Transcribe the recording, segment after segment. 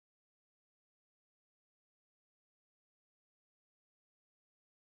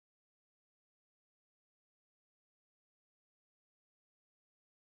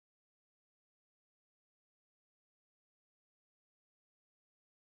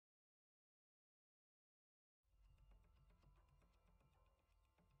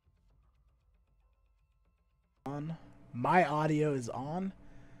on. My audio is on,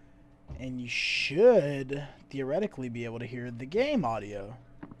 and you should theoretically be able to hear the game audio.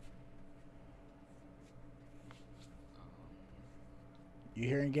 You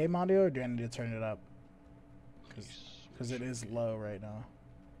hearing game audio, or do I need to turn it up? Because it is low right now.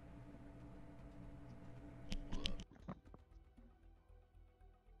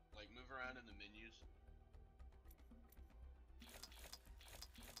 Like, move around in the menus.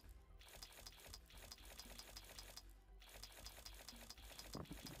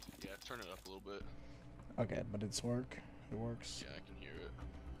 Yeah, turn it up a little bit. Okay, but it works. Yeah, I can hear it.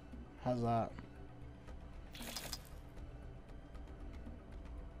 How's that?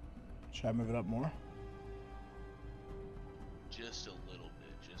 Should I move it up more? Just a little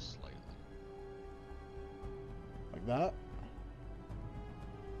bit, just slightly. Like that?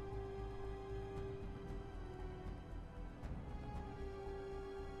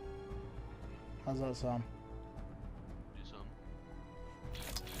 How's that sound? Do some.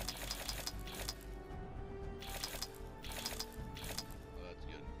 Oh, that's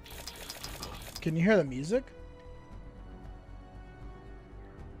good. Can you hear the music?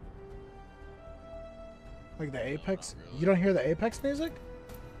 Like the Apex? No, not really. You don't hear the Apex music?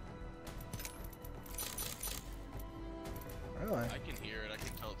 Really? I can hear it, I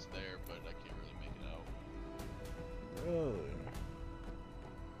can tell it's there, but I can't really make it out. Really?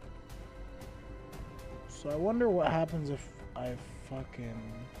 So I wonder what happens if I fucking...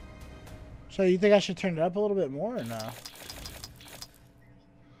 So you think I should turn it up a little bit more or no?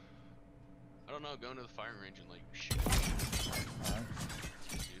 I don't know, go into the firing range and like shoot. Alright.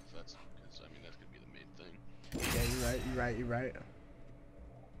 See if that's, because I mean that's gonna be the main thing. Yeah, you're right.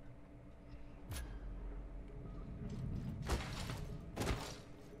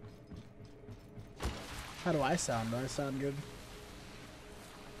 How do I sound? Do I sound good?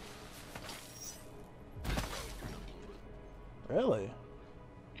 Really?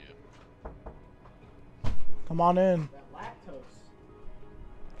 Yeah. Come on in.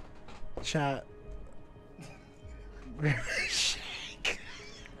 Chat. Shake.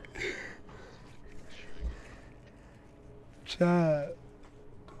 Chat.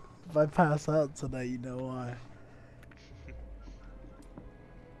 If I pass out tonight, you know why.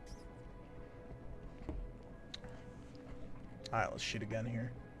 Alright, let's shoot again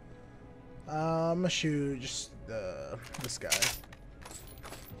here. I'm gonna shoot just this guy.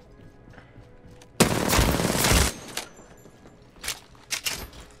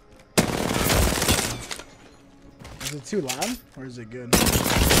 Is it too loud, or is it good?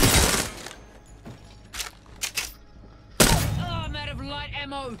 Oh, I'm out of light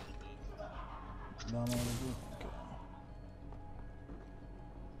ammo. No, no, no.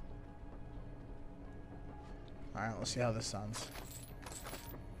 Alright, let's see how this sounds.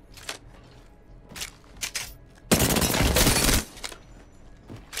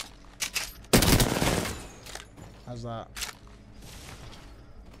 How's that?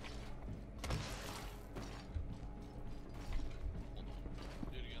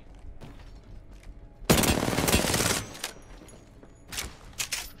 Do it again.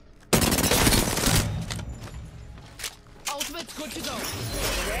 Ultimate's good to go. I'm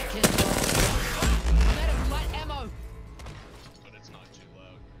out of light ammo. But it's not too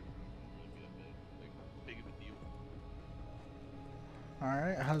loud. It wouldn't be that big of a deal.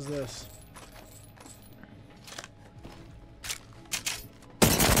 Alright, how's this?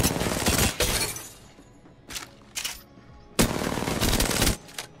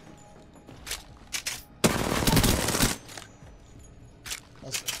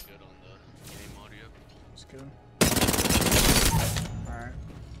 That's good on the game audio. That's good. Alright.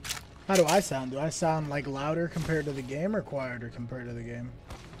 How do I sound? Do I sound like louder compared to the game or quieter compared to the game?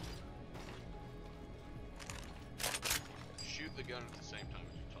 Shoot the gun at the same time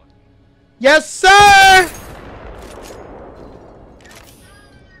as you're talking. Yes, sir!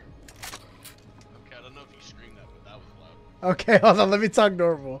 Okay, I don't know if you screamed that, but that was loud. Okay, hold on, let me talk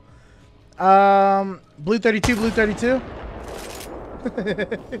normal. Blue 32, blue 32.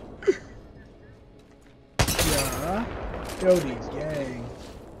 Yeah. Jody, gang.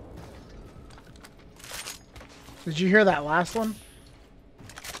 Did you hear that last one?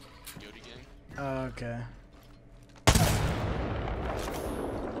 Yodi gang? Okay.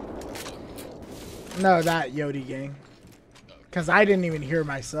 No, that Yodi gang. Because I didn't even hear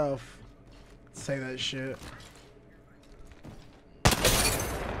myself say that shit.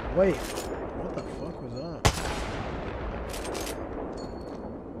 Wait. What the fuck was that?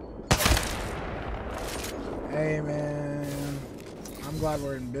 Hey, man. I'm glad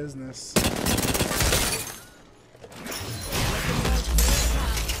we're in business.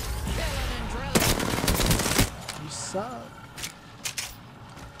 What's up?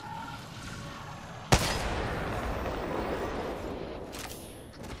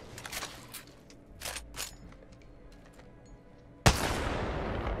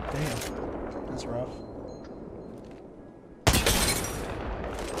 Damn, that's rough.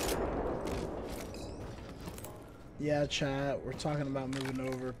 Yeah, chat, we're talking about moving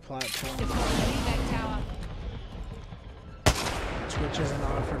over platform. Leave that tower. Twitch isn't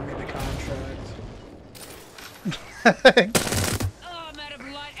offering me the contract. Oh, I'm out of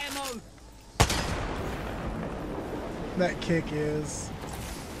light ammo. That kick is.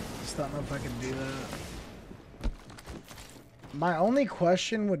 Just don't know if I can do that. My only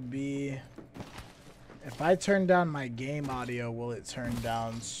question would be, if I turn down my game audio, will it turn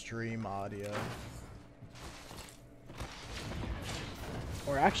down stream audio?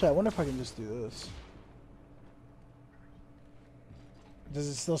 Or actually, I wonder if I can just do this. Does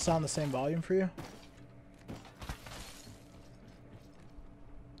it still sound the same volume for you?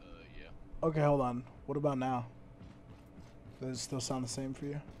 Yeah. Okay, hold on. What about now? Does it still sound the same for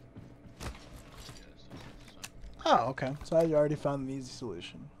you? Oh, okay. So I already found an easy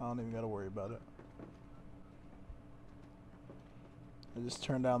solution. I don't even gotta worry about it. I just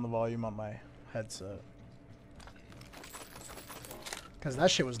turned down the volume on my headset. Cause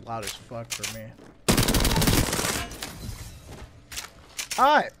that shit was loud as fuck for me.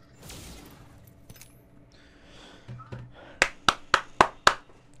 Alright.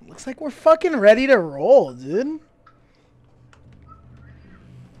 Looks like we're fucking ready to roll, dude.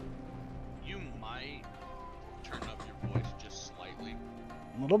 You might turn up your voice just slightly.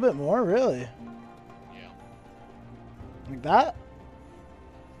 A little bit more, really. Yeah. Like that?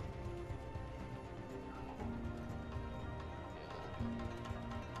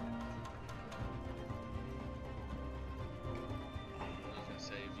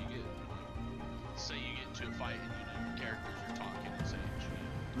 Say if you get, say you get into a fight and you know your characters are talking and saying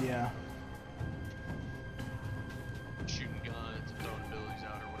shit, Yeah. shooting guns and throwing abilities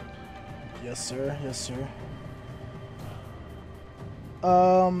out or whatever. Yes, sir. Yes, sir.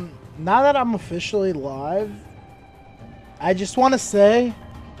 Now that I'm officially live, I just want to say,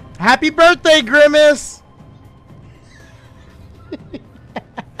 happy birthday, Grimace! I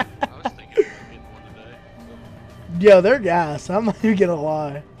was thinking about getting one today. Yo, they're gas. I'm not even gonna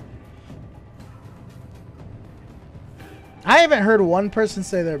lie. I haven't heard one person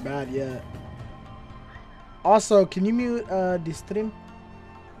say they're bad yet. Also, can you mute the stream?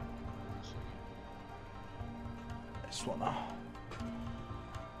 I just wanna.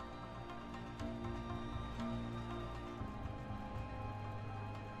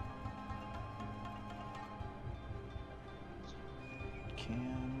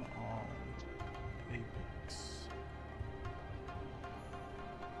 Cam on Apex.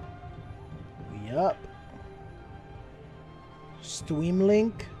 We up. Stream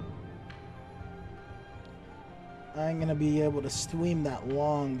link. I ain't gonna be able to stream that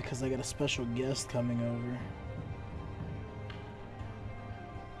long because I got a special guest coming over.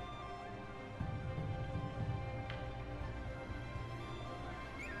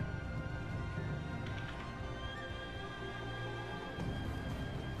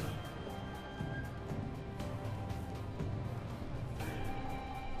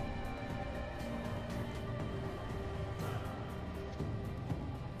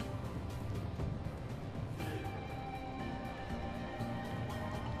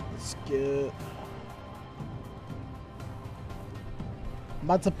 Let's get. I'm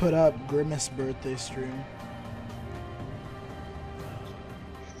about to put up Grimace birthday stream.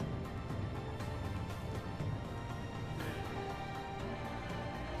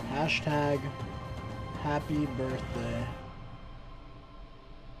 Hashtag happy birthday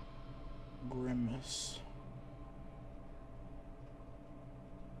Grimace.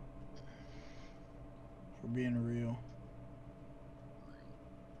 For being real.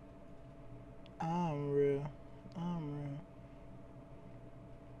 I'm real. I'm real.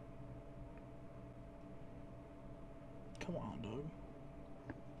 Come on, dog.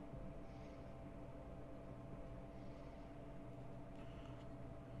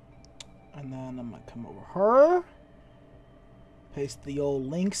 And then I'm gonna come over her. Paste the old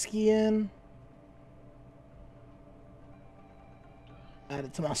Linksky in. Add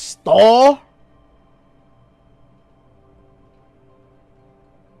it to my stall.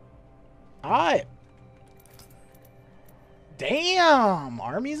 Alright. Damn!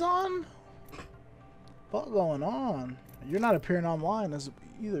 Army's on? What's going on? You're not appearing online as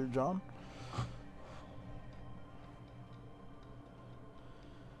either, John.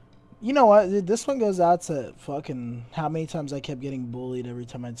 You know what? Dude, this one goes out to fucking how many times I kept getting bullied every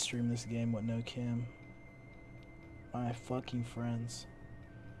time I'd stream this game with no cam. My fucking friends.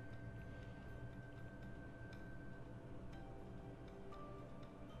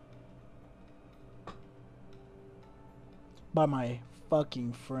 By my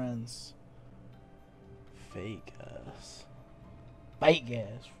fucking friends. Fake ass. Fake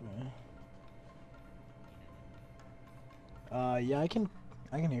ass friend. Yeah, I can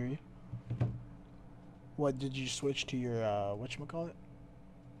hear you. What, did you switch to your whatchamacallit?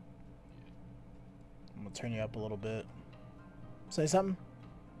 I'm gonna turn you up a little bit. Say something?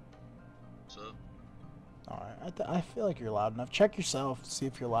 What's up? Alright, I feel like you're loud enough. Check yourself, see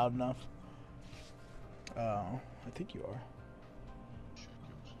if you're loud enough. I think you are.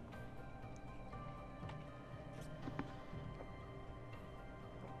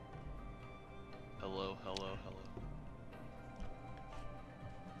 Hello, hello, hello.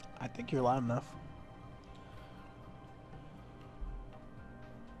 I think you're loud enough.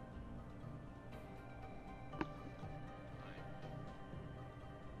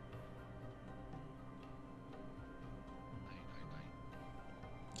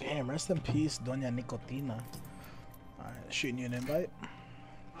 Damn, rest in peace, Doña Nicotina. Alright, shooting you an invite.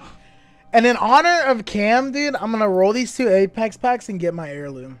 And in honor of Cam, dude, I'm gonna roll these 2 Apex packs and get my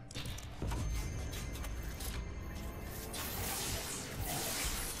heirloom.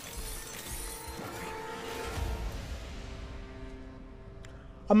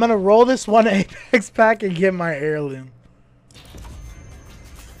 I'm gonna roll this 1 Apex pack and get my heirloom.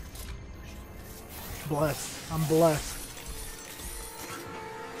 Blessed. I'm blessed.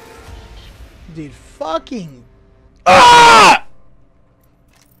 Dude, fucking... Ah!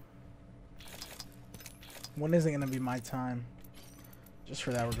 When is it gonna be my time? Just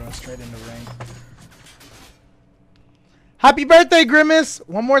for that, we're going straight into ring. Happy birthday, Grimace!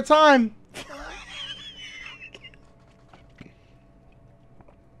 One more time.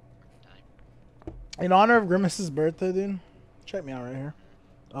 In honor of Grimace's birthday, dude. Check me out right here.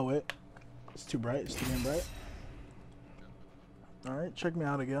 Oh, wait. It's too bright. It's too damn bright. Alright, check me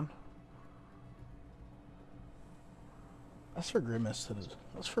out again. That's for Grimace.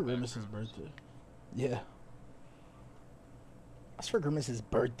 That's for Grimace's birthday. Yeah. That's for Grimace's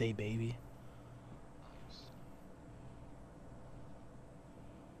birthday, baby.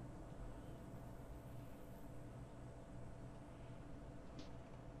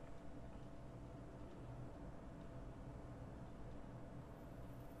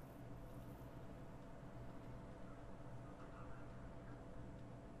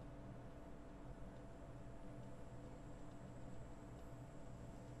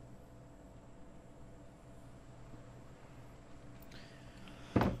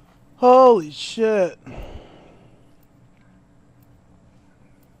 Holy shit.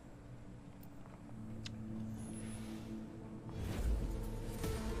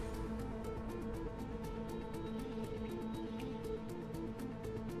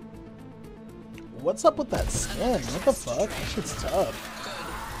 What's up with that skin? What the fuck? That shit's tough.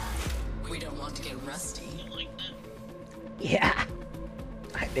 We don't want to get rusty. Yeah.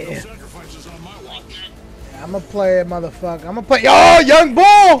 I did. No sacrifices on my watch. Yeah, I'm gonna play it, motherfucker. I'm gonna play. Oh, Young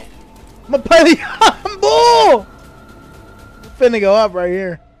Bull! I'm gonna play the Young Bull! Finna go up right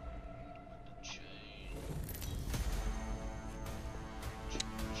here.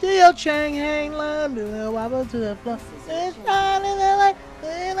 Steel chain hang low, do a wobble to the floor. It's all in the light,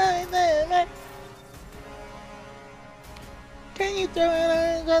 can you throw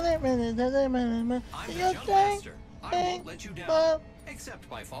it on the I'm the jump master. I won't let you down, except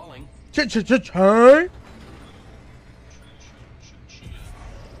by falling. Chain.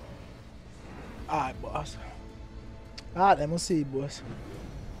 Alright, boss. Alright, then we'll see you, boys.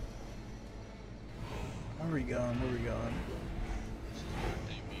 Where we going? Where we going?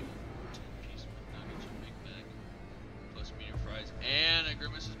 Plus medium fries and a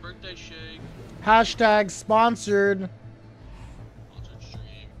Grimace's birthday shake. Hashtag sponsored. Sponsored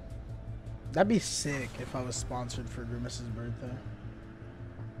stream. That'd be sick if I was sponsored for Grimace's birthday.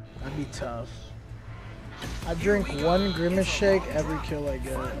 That'd be tough. I drink 1 Grimace shake every kill I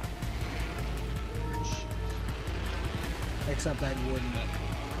get. Except I wouldn't.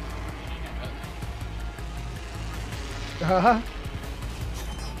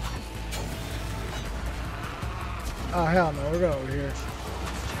 Oh hell no, we're going over here.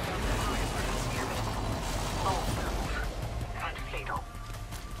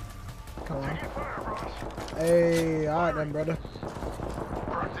 Come on. Hey, alright then, brother.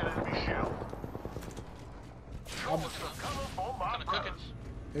 Kinda cooking.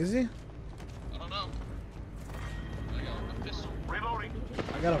 Is he? I don't know. I got a pistol. Reloading.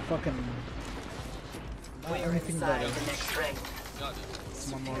 I got a fucking... Not anything but the next ring. God,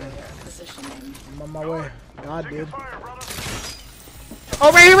 I'm on my way. Positioning. I'm on my way. God, dude.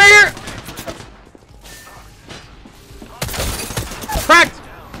 Oh, right here, right here! Cracked!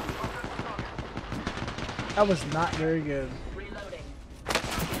 That was not very good. Reloading.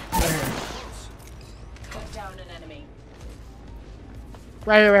 Right here. Cut down an enemy.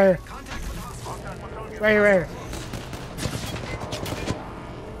 Right here, right here. Right here, right here.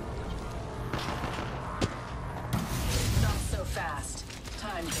 Not so fast.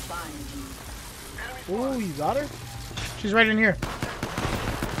 Time to bind you. Ooh, you got her? She's right in here.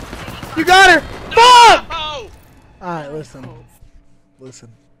 You got her! Fuck! Oh! Alright, listen. Listen.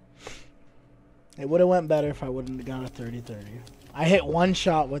 It would have went better if I wouldn't have got a 30-30. I hit one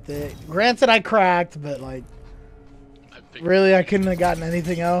shot with it. Granted, I cracked, but like, really, I couldn't have gotten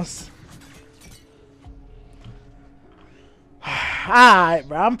anything else. Alright,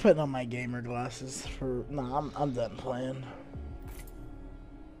 bro. I'm putting on my gamer glasses for. Nah, I'm done playing. Does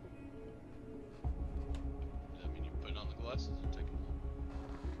that mean you put on the glasses and take them off?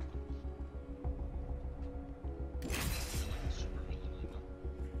 Like a super villain,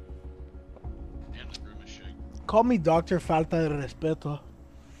 and the room is shaking. Call me Dr. Falta de Respeto.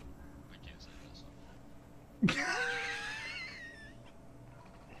 I can't say that.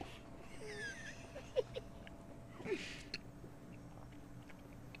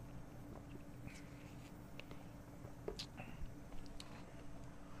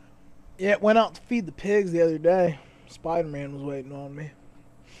 Yeah, went out to feed the pigs the other day. Spider-Man was waiting on me.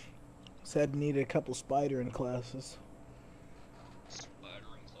 Said needed a couple spider in classes. Spider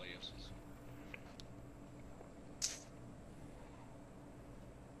and classes.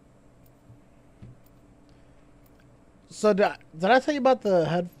 So did I tell you about the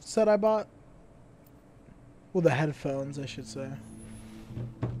headset I bought? Well, the headphones, I should say.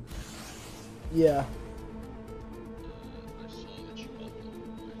 Yeah. I saw that you bought them.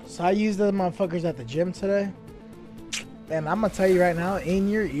 So I used those motherfuckers at the gym today. And I'm gonna tell you right now, in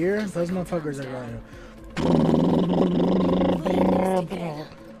your ear, those motherfuckers are going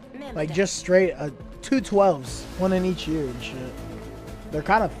like just straight, 2 12s, one in each ear and shit. They're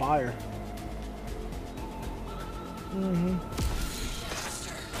kind of fire. Anything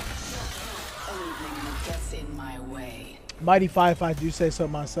that gets in my way. Mighty 5 if I do say so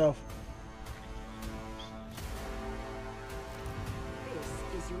myself.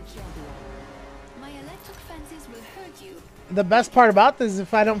 This is your champion. My electric fences will hurt you. The best part about this is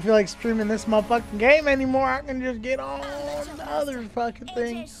if I don't feel like streaming this motherfucking game anymore, I can just get on the other fucking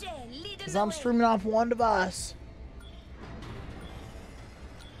thing. Because I'm streaming off one device.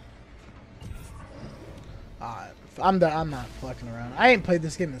 I'm not fucking around. I ain't played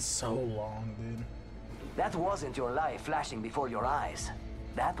this game in so long, dude. That wasn't your life flashing before your eyes.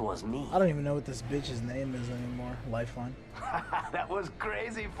 That was me. I don't even know what this bitch's name is anymore. Lifeline. That was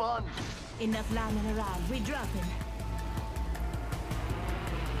crazy fun. Enough lying around. We dropping.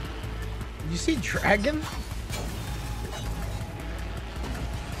 You see Dragon?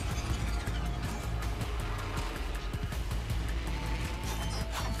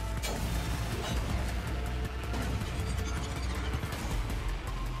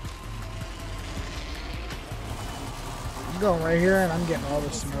 I'm going right here and I'm getting all the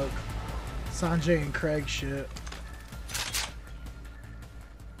smoke. Sanjay and Craig shit.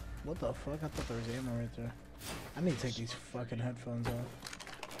 What the fuck? I thought there was ammo right there. I need to take these fucking headphones off.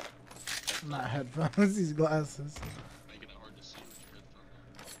 Not headphones, these glasses. Making it hard to see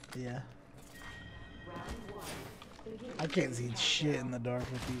with your headphones. Yeah. I can't see shit in the dark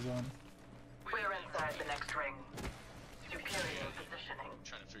with these on. We're inside the next ring. Superior positioning. I'm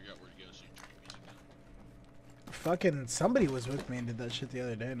trying to figure out where to go so you turn your music down. Fucking somebody was with me and did that shit the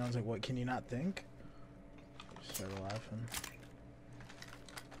other day and I was like, what, can you not think? Started laughing.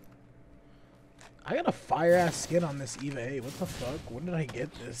 I got a fire ass skin on this EVA 8. What the fuck? When did I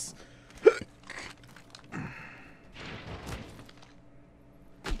get this?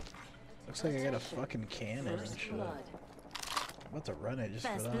 Looks like I got a fucking cannon and shit. I'm about to run it just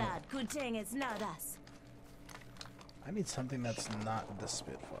for that. Good thing it's not us. I need something that's not the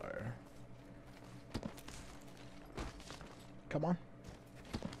Spitfire. Come on.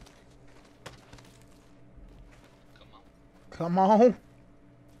 Come on.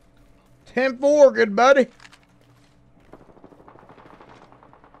 10-4, good buddy.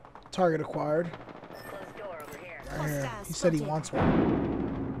 Target acquired. Right here. He said he wants one.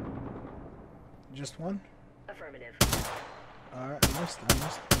 Just one? Affirmative. Alright, I missed.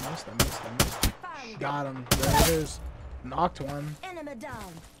 Got him. There it is. Knocked one. Enemy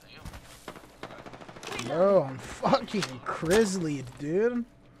down. Bro, I'm fucking Grizzly, dude.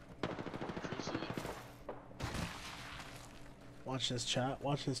 Watch this chat.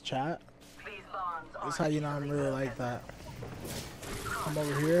 Watch this chat. These bonds That's aren't how you know I'm easily really like broken. that. Come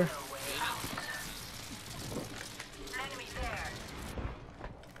over here. Enemy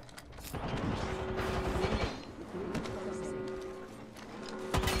there.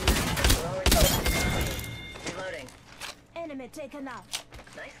 Reloading. Enemy taken out.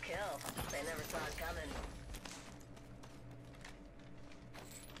 Nice kill. They never saw it coming.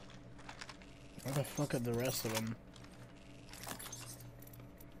 Where the fuck are the rest of them?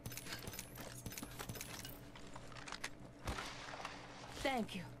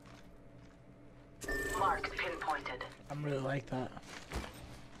 Thank you. Mark pinpointed. I'm really like that.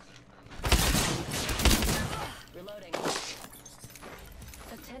 Reloading.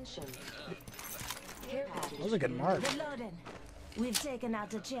 Attention. Care package. That was a good mark. Reloading. We've taken out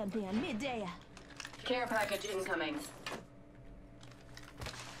the champion mid-day. Care package incoming.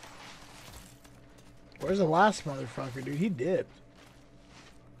 Where's the last motherfucker, dude? He dipped.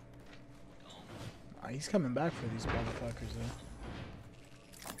 Ah, he's coming back for these motherfuckers,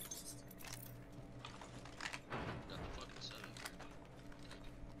 though.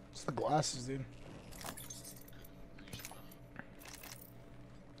 It's the glasses, dude.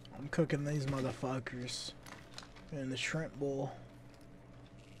 I'm cooking these motherfuckers in the shrimp bowl.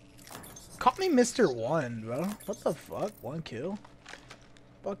 Call me Mr. One, bro. What the fuck? One kill?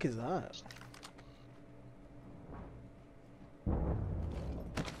 Fuck is that?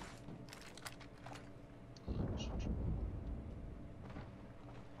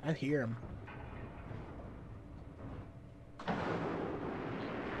 I hear him.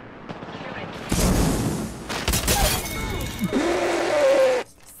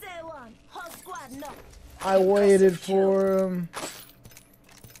 Say one. Whole squad no. I waited for him.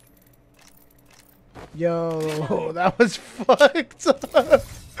 Yo, that was fucked up.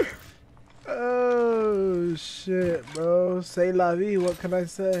 Oh shit, bro. Say la vie, what can I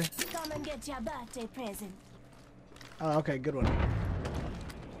say? Come and get your birthday present. Oh, okay, good one.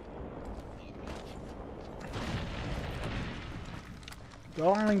 Go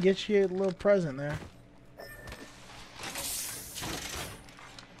on and get you a little present there.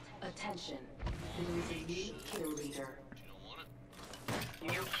 Attention. There is a new kill leader. New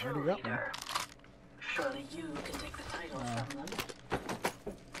kill Already got one. leader. Surely you can take the title from them.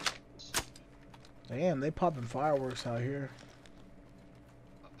 Damn, they popping fireworks out here.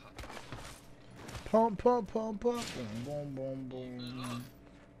 Pump, pump, pump, pump. Boom, boom, boom, boom.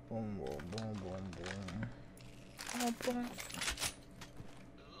 Boom, boom, boom, boom, boom. Pump, pump.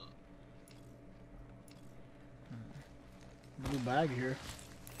 Blue bag here.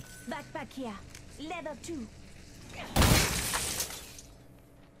 Backpack here. Leather 2.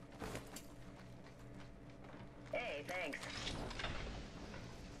 Hey, thanks.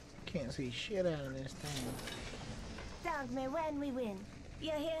 Can't see shit out of this thing. Thank me when we win.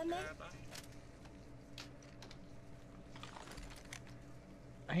 You hear me?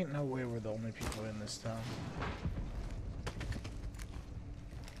 Ain't no way we're the only people in this town.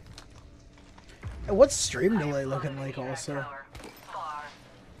 Hey, what's stream delay looking like also? Far.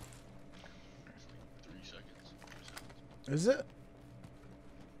 3 seconds. Is it?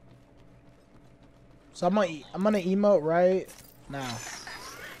 So I'm gonna emote right now.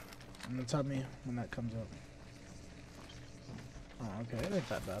 I'm gonna tell me when that comes up. Oh, okay, it ain't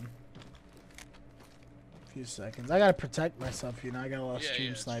that bad. A few seconds. I gotta protect myself, you know. I got a lot of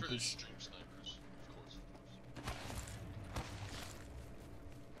stream it's for the snipers. stream snipers, of course.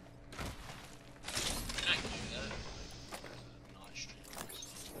 I can do that. Not stream.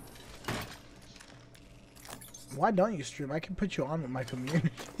 Why don't you stream? I can put you on with my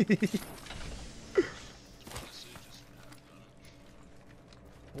community. Honestly, just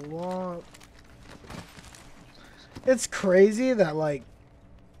What? It's crazy that like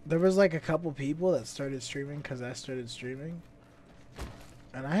there was like a couple people that started streaming because I started streaming,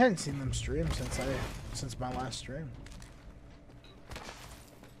 and I hadn't seen them stream since my last stream.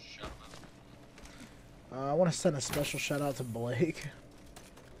 shout 'em out. I want to send a special shout out to Blake.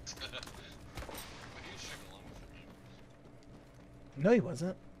 But he was streaming along with me. No, he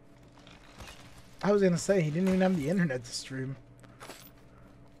wasn't. I was gonna say he didn't even have the internet to stream.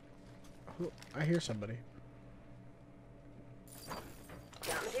 Who- I hear somebody.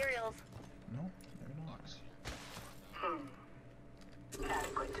 Got materials. No, maybe not.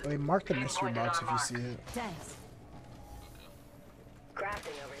 Adequate. I mean, mark the mystery box if you see it. Thanks.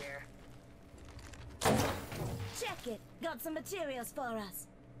 Crafting over here. Check it. Got some materials for us.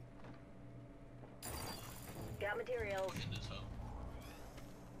 Got materials. In this home.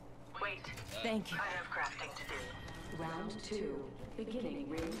 Wait. Thank you. I have crafting to do. Round 2. Beginning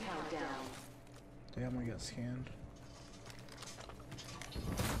ring countdown. Damn, I got scanned.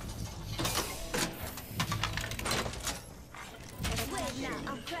 Wait now,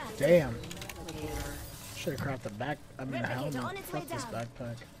 I'll craft. Damn. Should have crafted the Replicator helmet. on its way Fuck this down.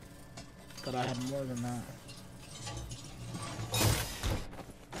 backpack. But I had more than that.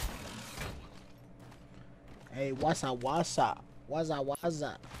 Hey, what's up? What's up? What's up? What's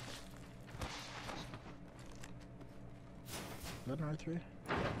up? Is that an R3?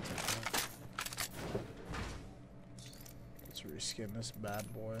 Let's reskin this bad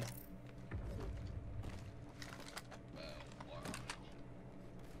boy.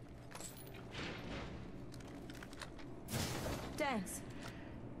 Thanks.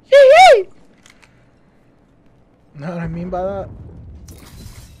 Yee! Know what I mean by that?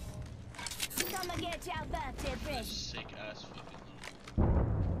 Come and get your birthday fish. Sick ass fucking.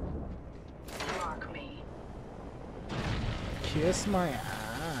 Mark me. Kiss my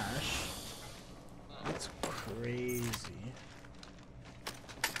ash. That's crazy.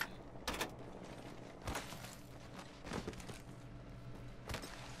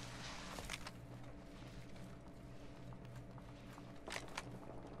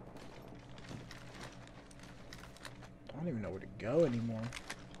 I don't even know where to go anymore.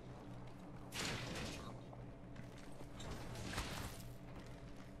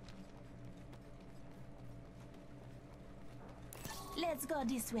 Let's go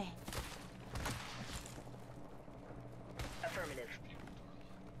this way. Affirmative.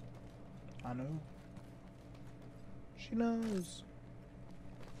 I know. She knows.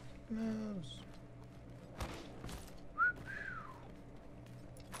 She knows.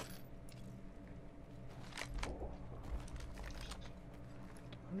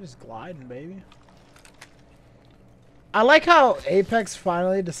 I'm just gliding, baby. I like how Apex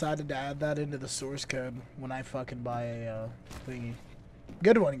finally decided to add that into the source code when I fucking buy a thingy.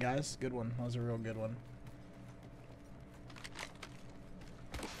 Good one, guys. Good one. That was a real good one.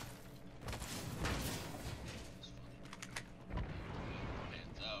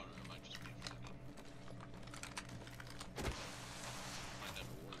 Pans out, or it might just be fucking. Might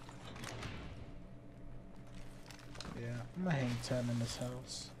never work. Yeah, I'm gonna hang 10 in this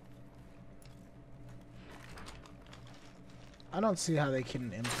house. I don't see how they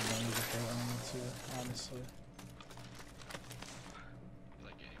can implement it if they wanted to, honestly.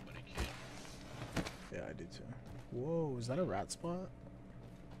 Like anybody can. Yeah, I do too. Whoa, is that a rat spot?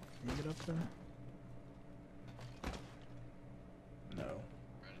 Can you get up there? No.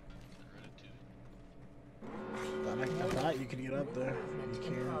 I thought you could get up there. You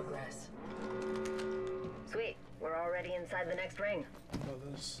can't. Progress. Sweet. We're already inside the next ring. What about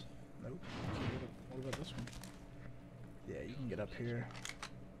this? Nope. You can't get up. What about this one? Yeah, you can get up here.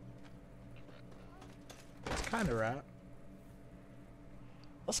 It's kind of rat.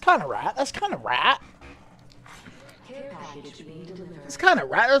 That's kind of rat. That's kind of rat. Care package being delivered. It's kind of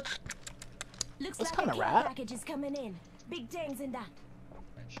rat. Looks That's like kinda a care rat. package is coming in. Big things in that.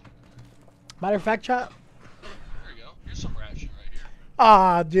 Matter of fact, chat. There you go. Here's some rat shit right here.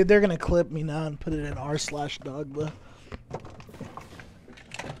 Ah, dude, they're gonna clip me now and put it in r/dogba.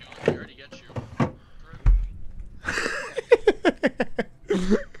 You already got your.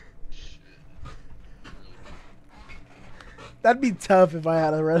 That'd be tough if I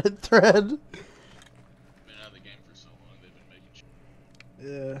had a Reddit thread. Been out of the game for so long, they've been making shit.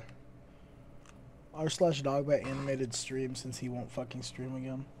 Yeah. r/dogba animated stream since he won't fucking stream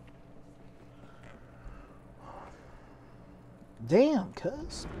again. Damn,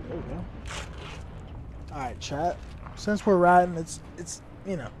 cuz. There we go. Alright, chat. Since we're riding, it's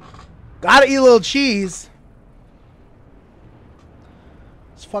you know, gotta eat a little cheese.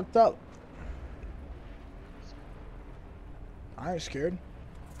 It's fucked up. I ain't scared.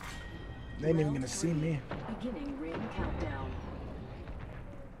 They ain't even gonna see me. Beginning ring countdown.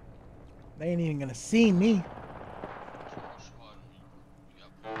 They ain't even gonna see me.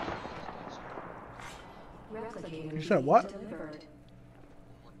 Replicator You said what? delivered.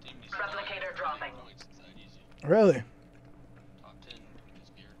 Replicator dropping. Points, it's that easy. Really? Top 10 is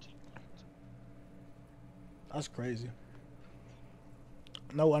guaranteed points. That's crazy.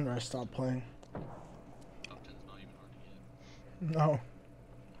 No wonder I stopped playing. Top 10's not even hard to get. No.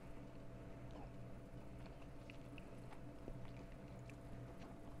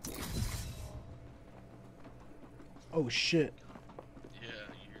 Oh shit. Yeah,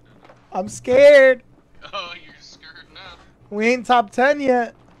 you hear that? I'm scared. Oh, you're scared now. We ain't top 10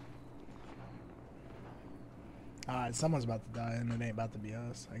 yet. Alright, someone's about to die and it ain't about to be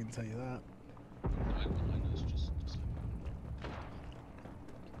us. I can tell you that. Right behind us, just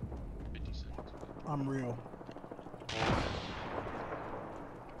 50 seconds. I'm real.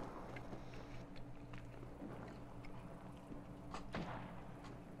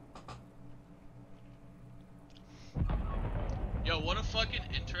 what a fucking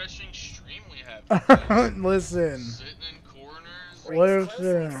interesting stream we have. Listen. Sitting in corners,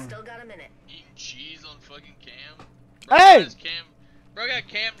 Listen. Still got a minute. eating cheese on fucking cam. Hey! Bro got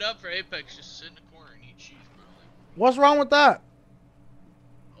cammed up for Apex, just sit in the corner and eat cheese, bro. Like, What's wrong with that?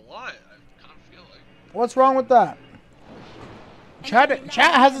 a lot. I kind of feel like. What's wrong with that? Chat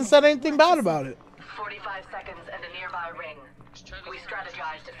hasn't said anything bad about it. 45 seconds and a nearby ring. Just try to We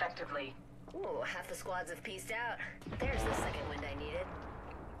strategized effectively. Ooh, half the squads have pieced out. There's the second wind I needed.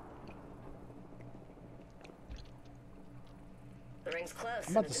 The ring's close.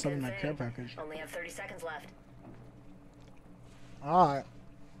 I'm about and to it's a summon good my care thing. package. Only have 30 seconds left. Alright.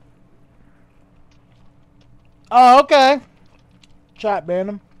 Oh, okay. Chat banned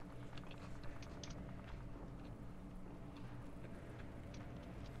him.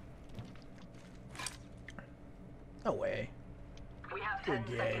 No way. We have You're 10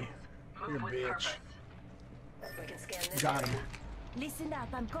 gay. seconds. You're a Move with bitch. purpose. We can scan this. Got him. Listen up,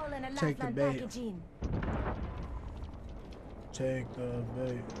 I'm calling a Take the lifeline bait. package in. Take the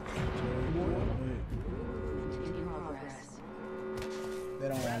bait. Take the bait. They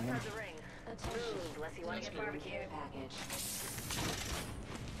don't want him. The ring. Move, unless you want to get barbecue.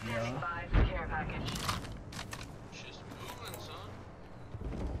 Standing Yeah. by for care package. Just moving, son.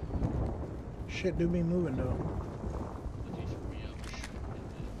 Shit do be moving though. But these real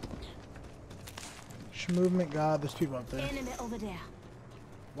shit. Movement, God, there's people up there. Enemy over there.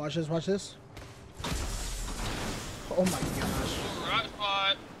 Watch this, watch this. Oh my gosh. Right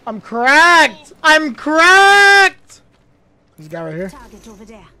spot. I'm cracked! I'm cracked! This guy right here. Target over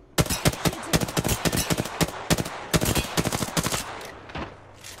there.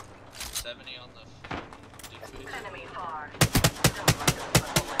 70 on the big face. Enemy far.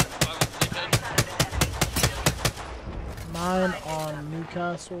 Mine on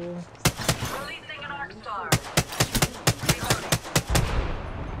Newcastle. Releasing an arc star.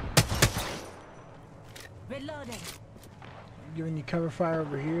 Reloading. Giving you cover fire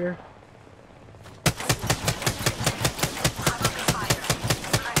over here.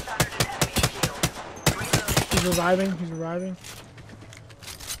 He's reviving, he's reviving.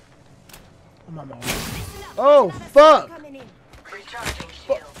 I'm on my way. Oh, fuck! Coming in. Recharging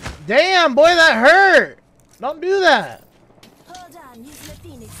shield. Damn, boy, that hurt! Don't do that! Hold on, use the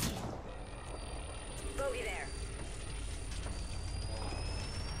Phoenix here. Bogey there.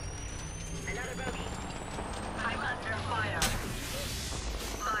 Another bogey. I'm under fire.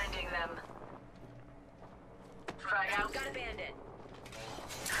 Finding them. Frag out. Got a bandit.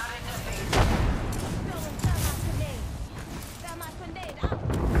 Cut into phase. Throwing thermite grenade. Thermite grenade out.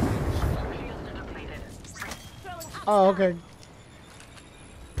 Shields are depleted. Throwing up. Oh, okay.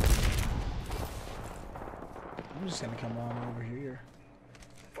 I'm just gonna come on over here.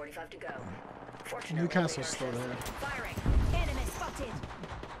 45 to go. Fortunately, Newcastle's radar still says there. Firing. Enemy spotted.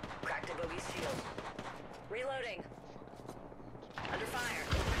 Cracked a bogey's shield. Reloading. Under fire.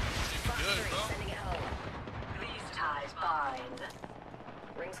 Fox 3, sending it home. These ties bind.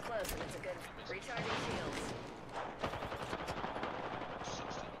 Rings close and it's a good recharging shields.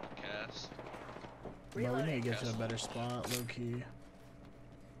 60 on the cast. Bro, we need to get to a better spot, low key.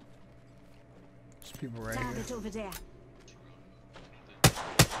 There's people right here. Target over there.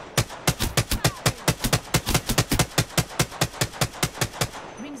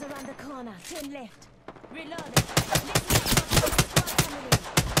 Rings around the corner. 10 left. Reloading.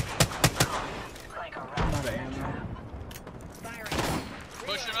 Like a rat. I'm out of ammo. Firing.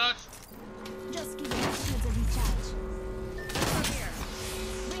 Pushing us. Just give my shields a recharge. Over here.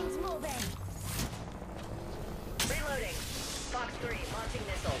 Rings moving. Reloading. Fox 3, launching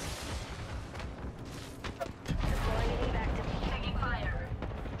missiles. Deploying an evac to Taking fire.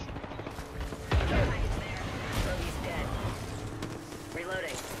 care package there. Bogey's dead.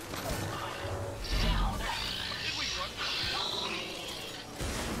 Reloading. Did we run?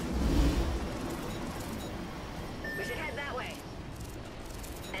 We should head that way.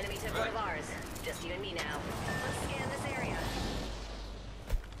 Enemy took one of ours. Just you and me now. Let's scan this area.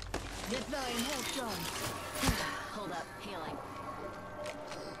 Deploying health drone. Hold up, healing.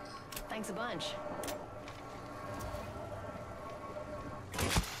 Thanks a bunch.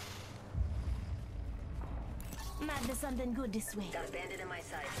 Might be something good this way. Got a bandit in my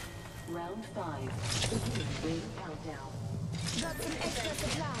sight. Round 5. Ring countdown. Got some extra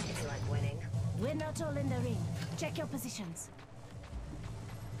supplies. If you like winning. We're not all in the ring. Check your positions.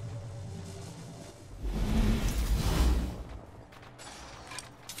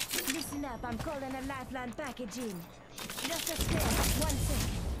 Listen up, I'm calling a lifeline package in. Just a spare, 1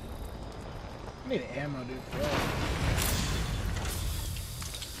 second. I need ammo, dude.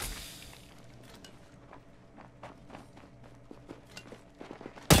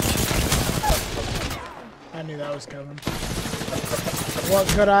 course, Kevin. What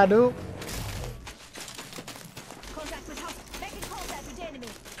could I do? Contact with house. Making contact with the enemy.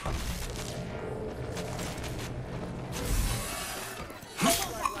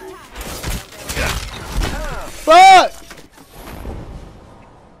 Fuck!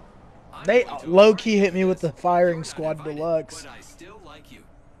 They low-key hit me with the firing squad deluxe. But I still like you.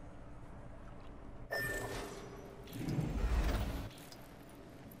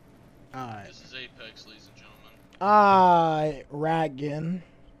 Alright. This is Apex, ladies and gentlemen. Alright, Raggin.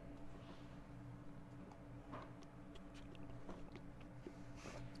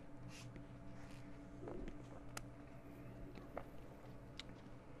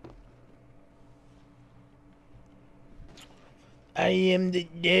 I am the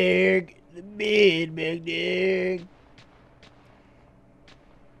dog, the big dog.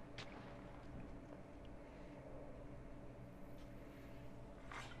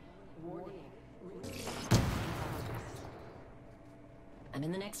 I'm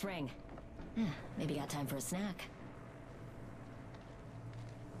in the next ring. Maybe got time for a snack.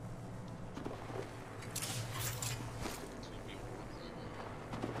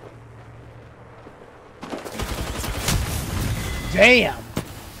 Damn.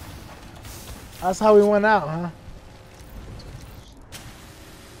 That's how we went out, huh?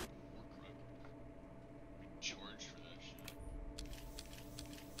 Charge for that shit.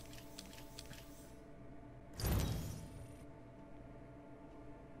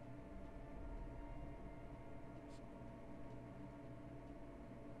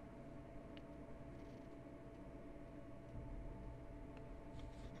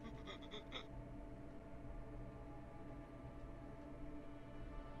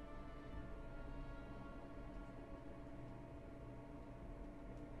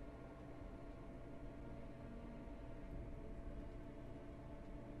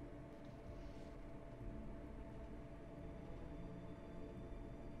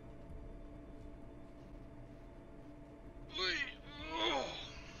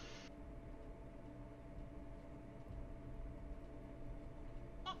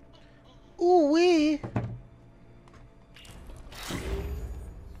 Ooh wee.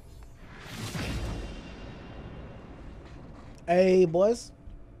 Hey boys.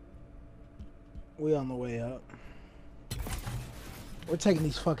 We on the way up. We're taking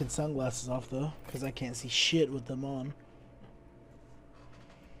these fucking sunglasses off though, because I can't see shit with them on.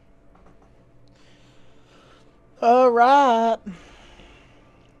 Alright.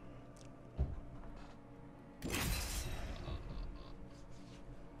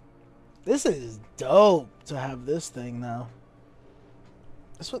 This is dope to have this thing now.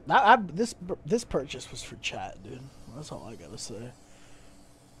 This purchase was for chat, dude. That's all I gotta say.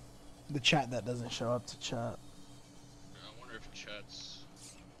 The chat that doesn't show up to chat. I wonder if chat's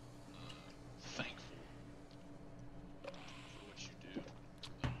thankful for what you do.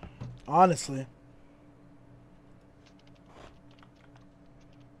 Honestly.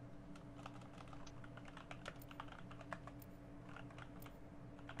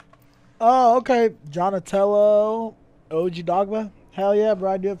 Oh, okay. Jonatello, OG Dogma. Hell yeah, bro.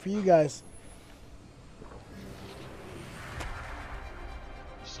 I do it for you guys.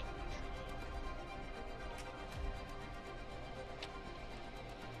 So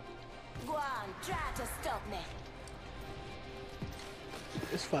Go on, try to stop me.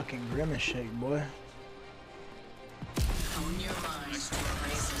 This fucking grimace shake, boy. Hone your mind to a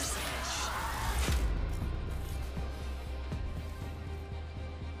razor's edge.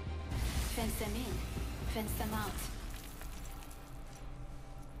 Fence them in. Fence them out.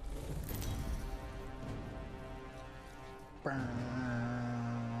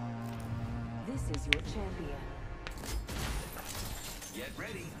 This is your champion. Get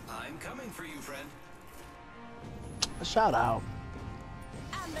ready. I'm coming for you, friend. Shout out.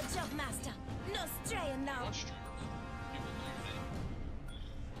 I'm the jump master. No straying now. watch streamers. People know your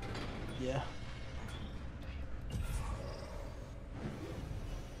name. Yeah.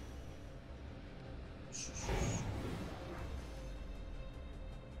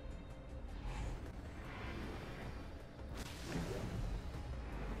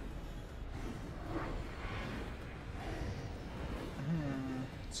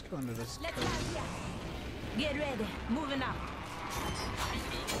 Let's go into this. Let's have ya. Get ready. Moving up.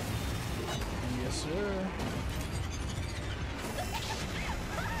 Yes, sir.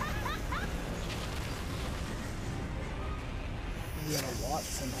 We got a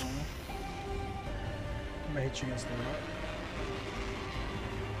Watson, huh? I'm gonna hit you against the rock.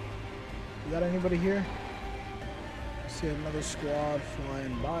 You got anybody here? See another squad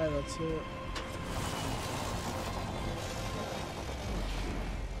flying by, that's it.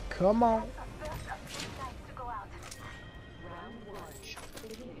 Come on.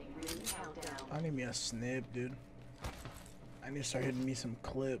 I need me a snip, dude. I need to start hitting me some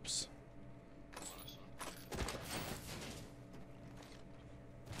clips.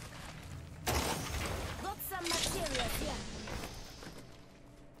 Got some materials here.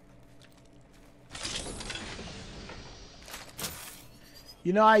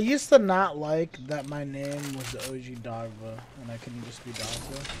 You know, I used to not like that my name was OG Dogva, and I couldn't just be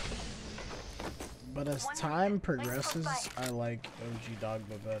Dogva. But as time progresses, I like OG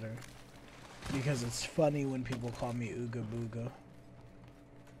Dogva better. Because it's funny when people call me Ooga Booga.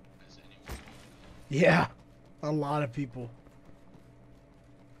 Yeah, a lot of people.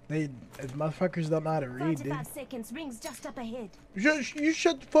 Motherfuckers don't know how to read, dude. 45 seconds, rings just up ahead. You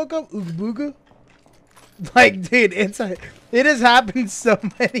shut the fuck up, Ooga Booga. Like, dude, it has happened so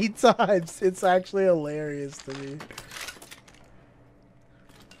many times. It's actually hilarious to me.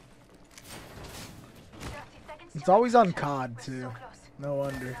 It's always on COD too. No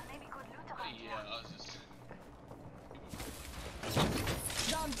wonder.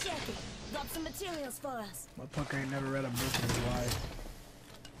 Don't check it. Got some materials for us. Motherfucker ain't never read a book in his life.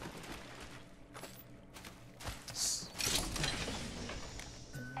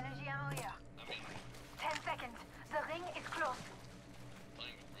 Energy ammo here. 10 seconds. The ring is close.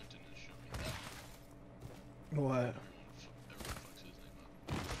 Playing with Brenton has shown me that. What? Everyone fucks his name up.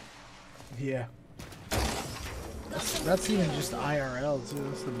 Yeah. That's even just IRL too.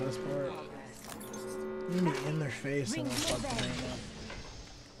 That's the best part. You need me in their face and I'll fuck the name up.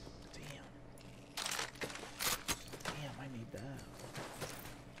 Damn. Damn, I need that.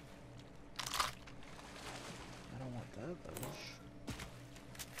 I don't want that though.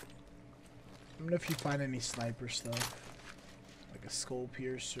 I mean, if you find any sniper stuff, like a skull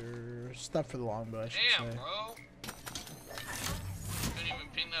piercer, stuff for the longbow, I should Damn, say. bro. Couldn't even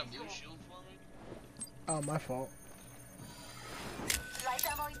ping that blue shield for me. Oh, my fault. Light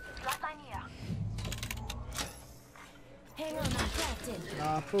ammo is flatline here. Hang on, I'm crafting.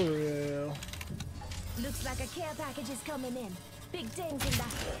 Nah, for real. Looks like a care package is coming in. Big things in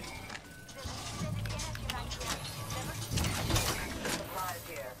that. Supplies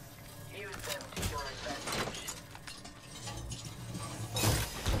here. Use them to your advantage.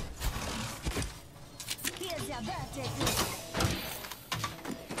 Here's your birthday gift.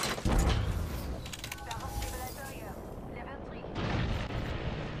 Barrel stabilizer here. Level 3.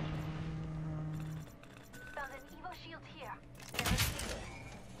 Found an Evo shield here. Level 3.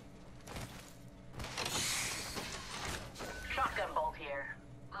 Shotgun bolt here.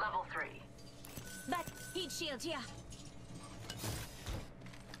 Level 3. Back, heat shield here.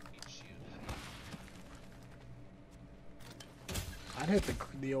 I'd hit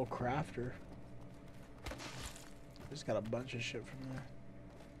the old crafter. Just got a bunch of shit from there.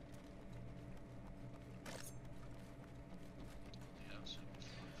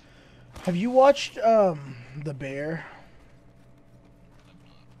 Have you watched The Bear?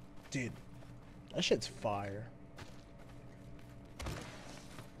 Dude, that shit's fire.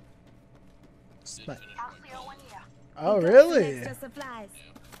 Did finish my I'll one here. Oh Got some really? extra supplies.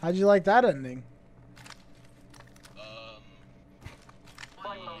 How'd you like that ending?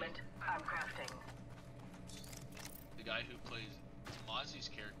 One moment. I'm crafting. The guy who plays Mozzie's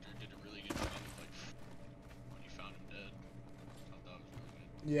character did a really good job of like when you found him dead. I thought that was really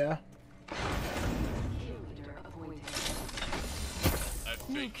good. Yeah. I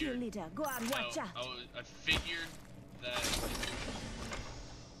New kill figured. leader, go out, watch out. I figured that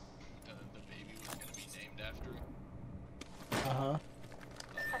the baby was gonna be named after him. Uh-huh.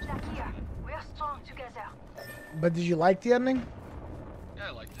 Attack here. We're strong together. But did you like the ending? Yeah,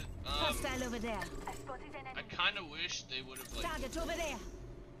 I liked it. Hostile over there. I spotted an I enemy. kind of wish they would have like Target over there.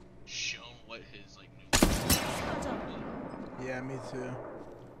 shown what his like new Spot on. Yeah, me too.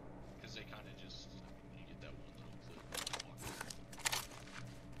 because they kind of just you get that one little clip.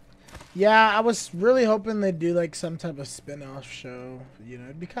 Yeah, I was really hoping they'd do like some type of spin-off show. You know,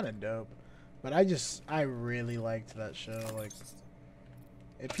 it'd be kind of dope. But I really liked that show. Like,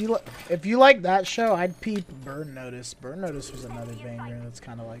 if you like that show, I'd peep Burn Notice. Burn Notice was another banger that's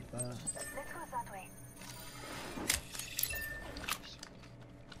kind of like that. Let's go that way.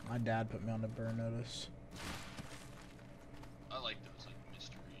 My dad put me on to Burn Notice. I like those like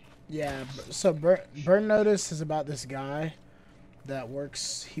mystery. Yeah, so Burn Notice is about this guy that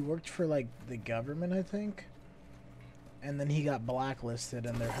he worked for like the government, I think. And then he got blacklisted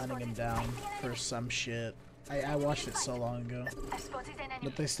and they're hunting him down for some shit. I watched it so long ago. I spotted an enemy.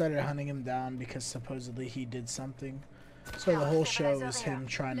 But they started hunting him down because supposedly he did something. So the whole show is him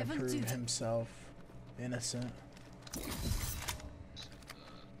trying to prove himself innocent.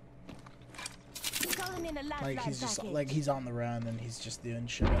 Call him in a Like lifeline he's just package. like he's on the run and he's just doing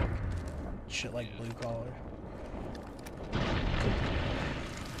shit like blue collar.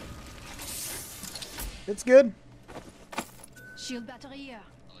 It's good. Shield battery here.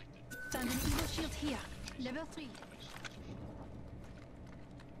 I liked it. Found an evil shield here. Level 3. You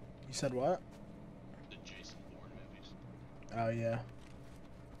said what? The Jason Bourne movies. Oh yeah.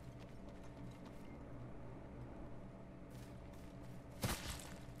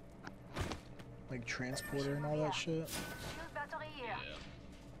 Like Transporter and all that shit. Shield battery here. Yeah.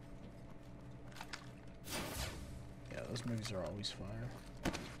 Yeah, those movies are always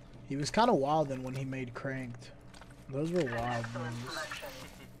fire. He was kind of wild then when he made Cranked. Those were wild Excellent movies. selection.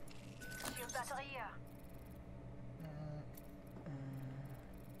 Shield battery here.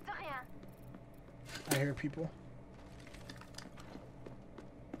 De rien. I hear people.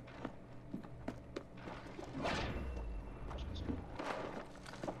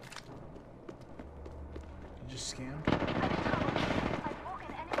 You just scammed? I've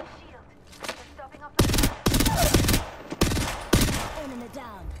broken enemy shield. They're stopping up the Enemy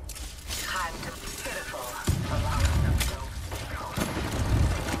down. time to be pitiful. Allowing them to go.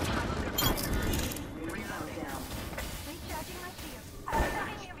 Recharging my shield.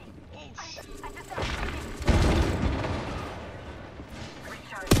 Somebody near me. Oh shit. I just got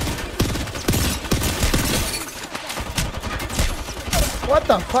recharging. What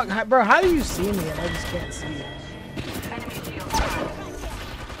the fuck? Bro, how do you see me and I just can't see you? Enemy shield down.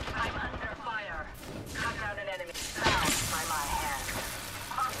 I'm under fire. Cut down an enemy. Found by my hand.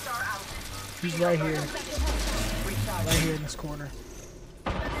 Hostile out. He's right here. Right here in this corner.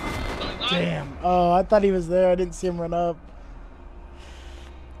 Damn. Oh, I thought he was there. I didn't see him run up.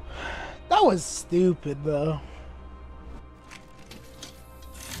 That was stupid, though.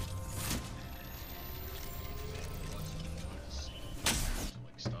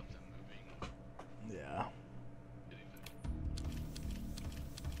 Like stop them moving. Yeah.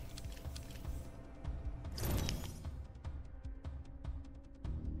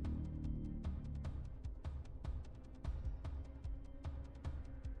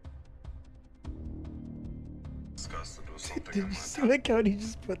 Disgusted with something Did you see that code he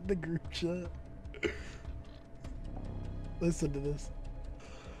just put in the group chat? Listen to this.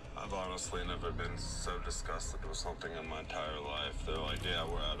 I've honestly never been so disgusted with something in my entire life. They're like, yeah,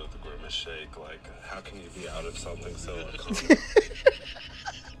 we're out of the Grimace Shake. Like, how can you be out of something so iconic?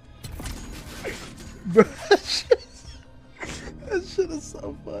 Bro, that shit is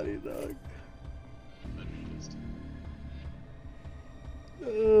so funny, dog.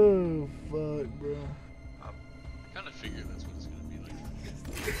 Oh, fuck, bro. Kind of figured that's what it's gonna be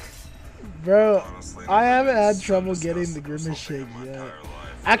like. Bro, Honestly, I never haven't been had so trouble getting the disgusted with Grimace something Shake in my yet. entire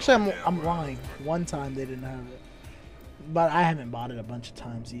life. Actually, They're like, yeah, I'm we're out of lying. the Grimace One time they didn't have it. But I haven't bought it a bunch of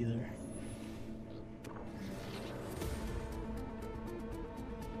times either.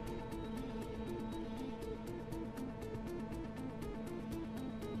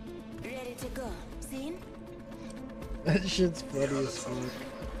 Ready to go. Seen? That shit's funny as fuck.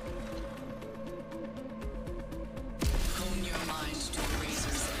 Hone your mind to a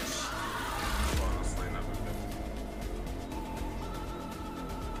razor's edge. I've honestly never been.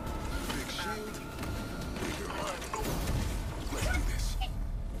 Big shield, bigger heart. Let's do this.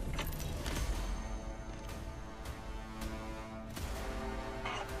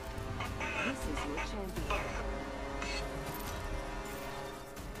 This is your champion.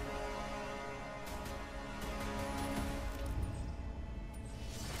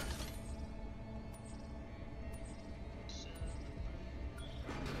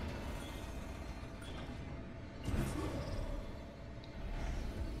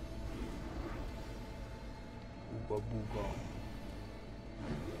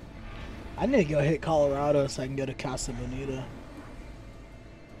 I need to go hit Colorado so I can go to Casa Bonita.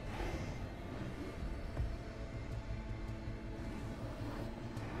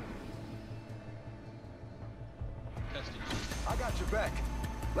 I got your back.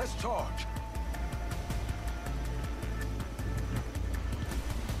 Let's charge.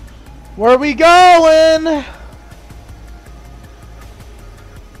 Where we going?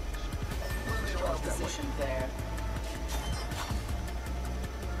 Position there.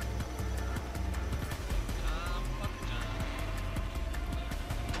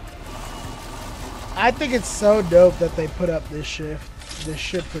 I think it's so dope that they put up this shift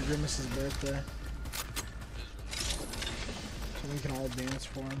for Grimace's birthday. So we can all dance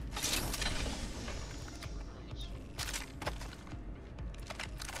for him.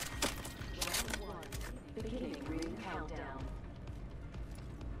 Beginning ring countdown.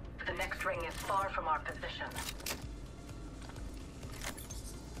 The next ring is far from our position.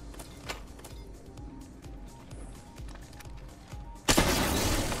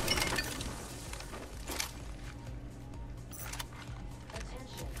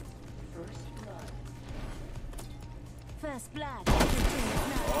 First blood. Everything is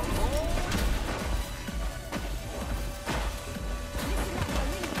now.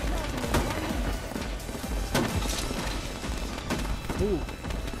 Ooh.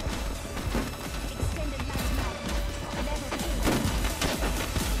 Extended life now. Level 2.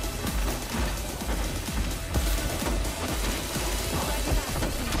 Already now,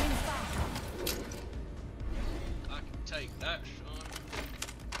 taking rings back. I can take that, Sean.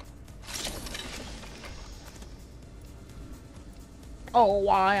 Oh,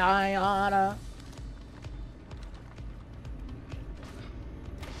 why I oughta.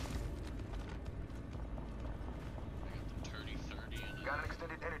 Got an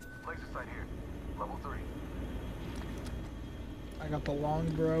extended edit laser sight here. Level 3. I got the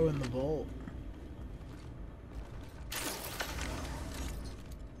longbow and the bolt.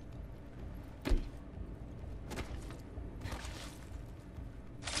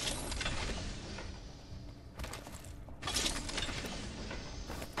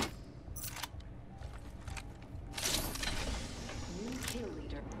 New kill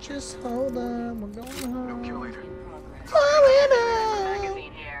leader. Just hold on, we're going home. New kill leader. In progress.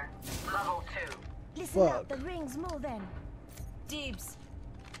 Magazine here. Level 2. Listen Fuck. up, the ring's moving. Dibs.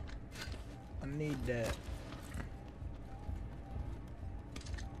 I need that.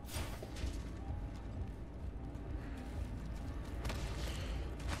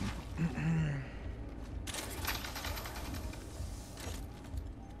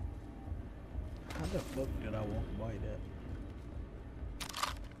 How the fuck did I walk by that?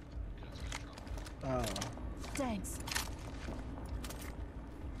 Oh. Thanks.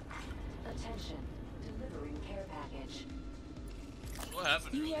 Attention. Delivering care package. What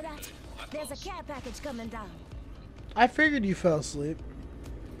happened? You hear earlier that? today? I There's a fell care package coming down. I figured you fell asleep.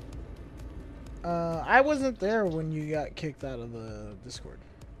 I wasn't there when you got kicked out of the Discord.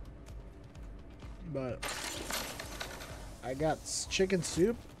 But I got chicken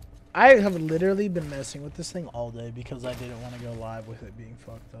soup. I have literally been messing with this thing all day because I didn't want to go live with it being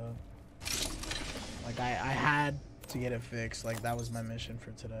fucked up. Like I had to get it fixed. Like that was my mission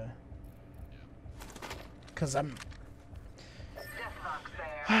for today. Cause I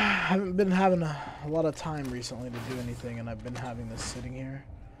haven't been having a lot of time recently to do anything, and I've been having this sitting here.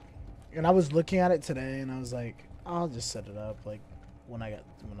 And I was looking at it today, and I was like, I'll just set it up like when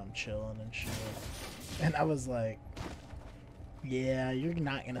I'm chilling and shit. And I was like, yeah, you're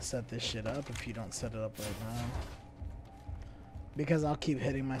not gonna set this shit up if you don't set it up right now. Because I'll keep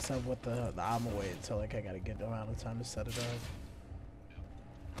hitting myself with the I'ma wait until like I gotta get the amount of time to set it up.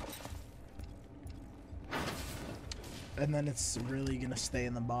 And then it's really gonna stay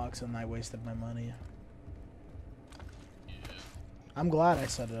in the box and I wasted my money. Yeah. I'm glad I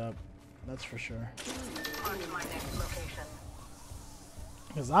set it up. That's for sure. Mark my next location.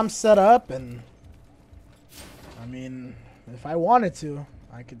 Because I'm set up and I mean, if I wanted to,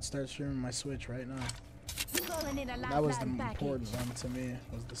 I could start streaming my Switch right now. Calling in a That was the lifeline important package. one to me,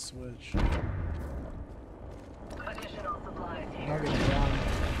 was the Switch. Additional supplies here. Don't get me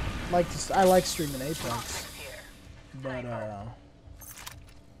wrong. I like streaming Apex. Here. But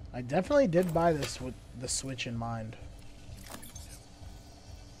I definitely did buy this with the Switch in mind.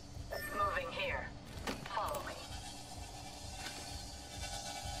 Moving here. Follow me.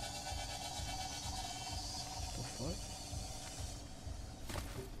 The fuck?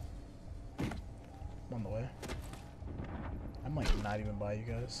 I'm on the way. I might not even buy you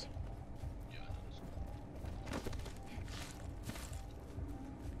guys.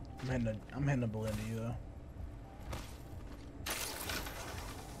 I'm heading to Belinda, you though.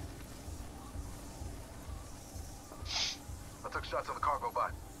 I took shots of the cargo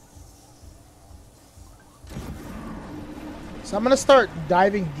bot. So I'm gonna start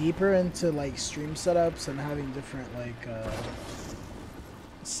diving deeper into like stream setups and having different like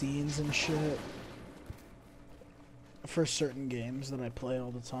scenes and shit for certain games that I play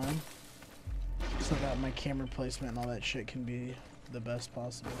all the time, so that my camera placement and all that shit can be the best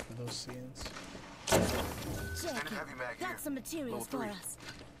possible for those scenes. Check Heavy mag it. here. Got some materials Level for 3. us.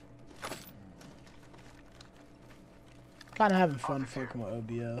 Kind of having fun fucking with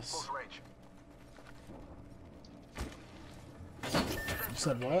OBS. Close range. You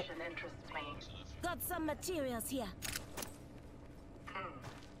said what? Location interests me. Got some materials here.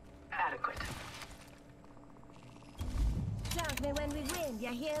 Adequate. Thank me when we win, you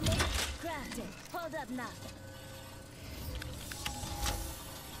hear me? Craft it. Hold up now.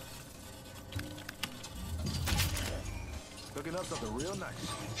 Cooking up something real nice.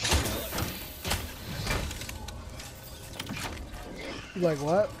 You like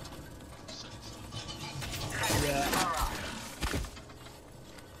what? Yeah.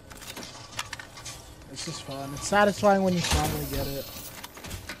 This is fun. It's satisfying when you finally get it.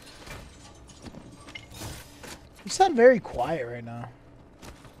 You sound very quiet right now.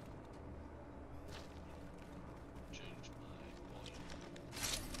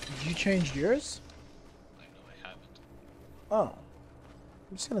 Did you change yours? I know I haven't. Oh.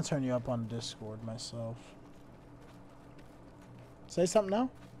 I'm just gonna turn you up on Discord myself. Say something now?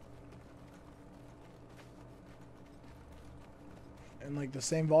 In like the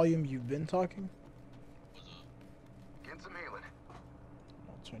same volume you've been talking? What's up? Get some healing.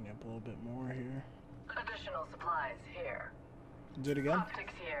 I'll turn you up a little bit more here. Additional supplies here. Do it again?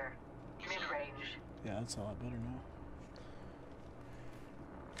 Optics here. Mid-range. Yeah, that's a lot better now.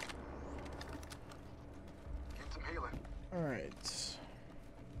 Get some healing. Alright.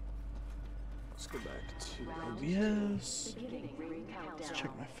 Let's go back to OBS. Let's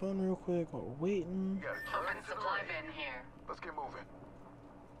check my phone real quick while we're waiting. Open supply bin here. Let's get moving.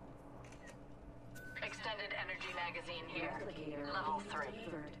 Extended energy magazine here. Level 3.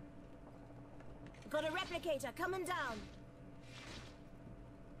 Got a replicator coming down.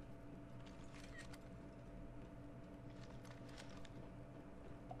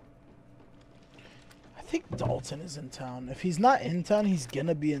 I think Dalton is in town. If he's not in town, he's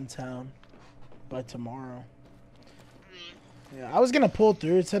gonna be in town by tomorrow. Yeah, I was gonna pull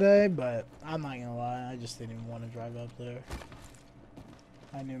through today, but I'm not gonna lie, I just didn't even want to drive up there.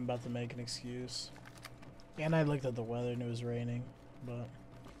 I ain't even about to make an excuse. And I looked at the weather and it was raining, but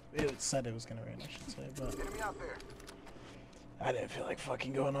it said it was gonna rain, I should say, but Enemy out there. I didn't feel like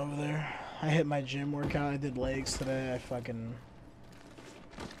fucking going over there. I hit my gym workout, I did legs today, I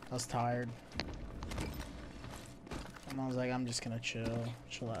was tired. And I was like, I'm just gonna chill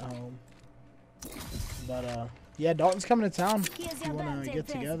at home. But yeah, Dalton's coming to town. If you wanna get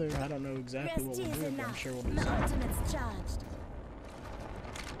together, I don't know exactly what we'll do, but I'm sure we'll do My something. ultimate's charged.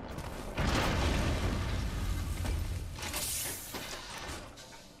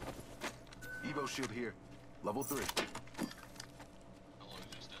 Evo shield here. Level 3. How long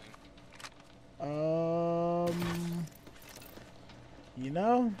is this thing? You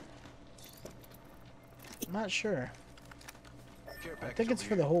know, I'm not sure. I think it's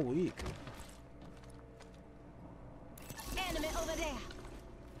for the whole week. Enemy over there.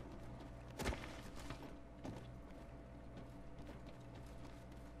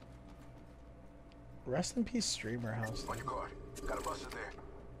 Rest in peace, Streamer House. On your guard. Got a buster there.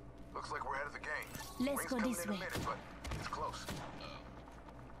 Looks like we're ahead of the game. Let's Ring's go coming this in a way. minute, but it's close.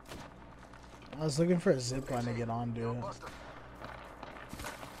 I was looking for a zip line to get on, Yo, dude. buster.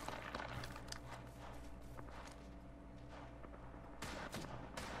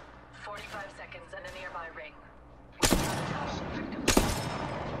 45 seconds and a nearby ring.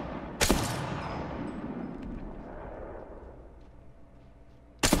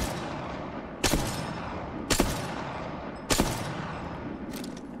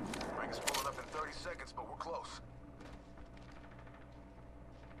 Ring's pulling up in 30 seconds, but we're close.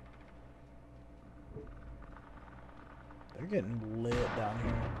 They're getting lit down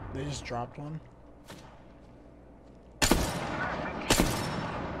here. They just dropped one. Got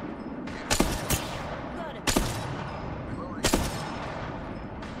him.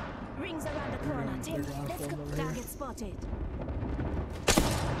 Rings around the corner. Tim, let's go. Target spotted.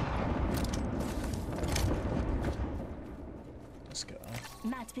 Let's go.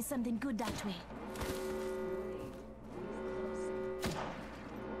 Might be something good that way.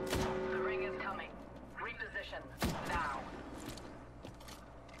 The ring is coming. Reposition now.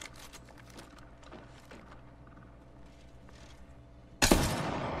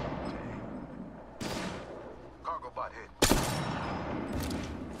 Cargo bot hit.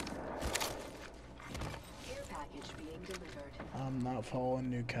 Care package being delivered. I'm not following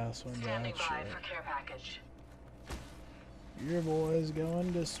Newcastle in Standing that by shit. for care package. Your boy's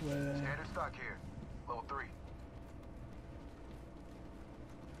going this way. Standard stock here. Level 3.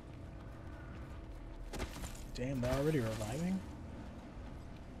 Damn, they're already reviving?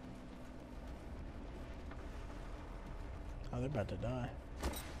 Oh, they're about to die.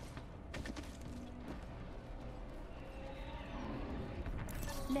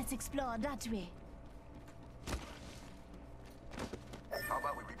 Let's explore that way. How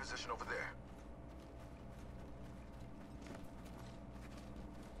about we reposition over there?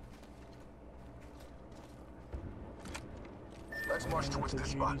 Let's march towards this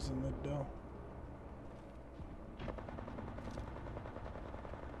spot. Judy's in the door.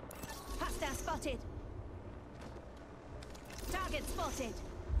 Hostile spotted. Target spotted.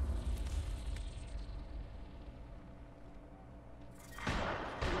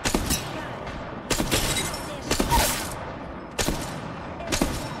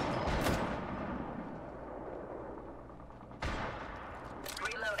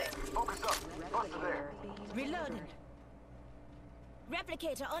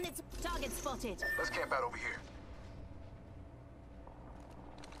 Predator on its target spotted. Let's camp out over here.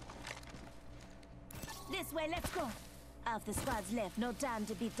 This way, let's go. Half the squad's left, no time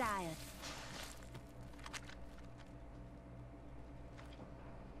to be tired.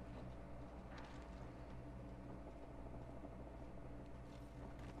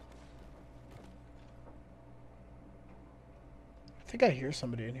 I think I hear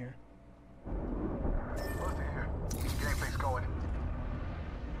somebody in here. What's here? Gameplay's going.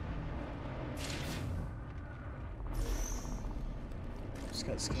 Just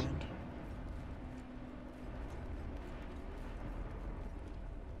got scanned.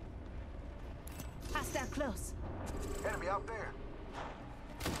 Hostile close. Enemy out there.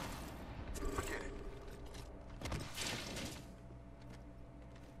 Forget it.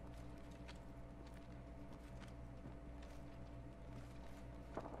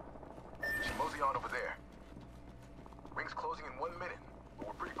 Mosey on over there. Ring's closing in 1 minute, but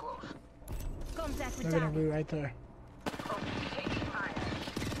we're pretty close. Contact with They're gonna target. be right there. Taking fire.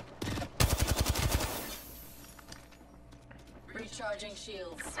 Recharging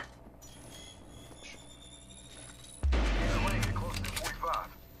shields. The ring is close to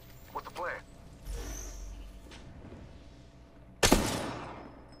 45. What's the plan?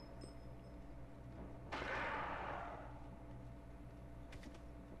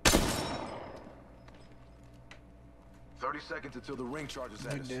 Seconds until the ring charges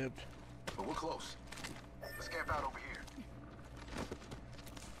at us. But we're close. Let's camp out over here.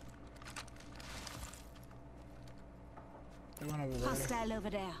 They went over there. Hostile over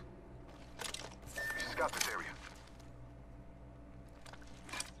there. She's got this area.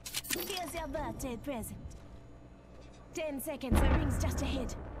 Here's your birthday present. 10 seconds, the ring's just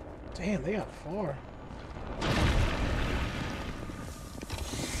ahead. Damn, they got far.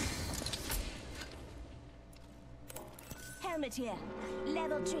 Helmet here.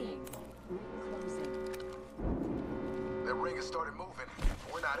 Level 3. Closing. That ring has started moving.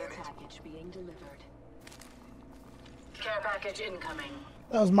 We're not in it. Package being delivered. Care package incoming.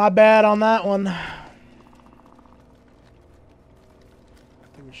 That was my bad on that one. I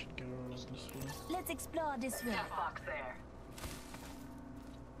think we should go this way. Let's explore this way. Box there.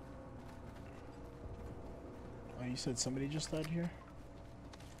 Oh, you said somebody just died here?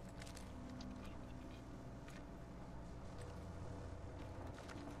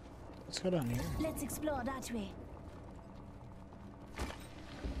 Let's go down here. Let's explore that way.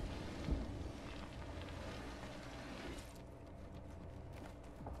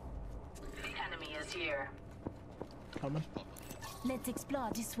 The enemy is here. Coming. Let's explore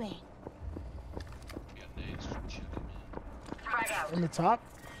this way. We got nades from chicken, man. Frag out. In the top?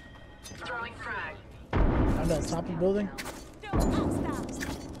 Throwing frag. On that top of the building? Throw Oxstar.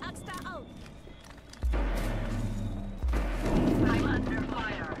 Oxstar out. I'm under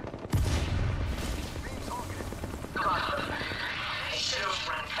fire. God. I should have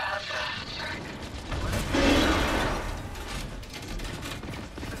run faster.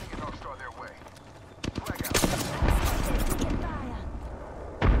 Sending an Arkstar their way. Flag out. Taking fire.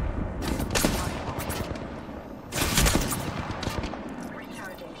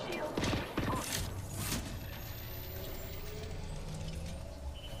 Recharging shield.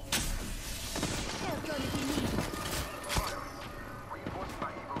 Help gun if you need. Reinforcing my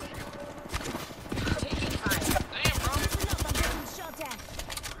Evo shield. Taking fire. Damn, bro. Listen up, I'm getting shot at.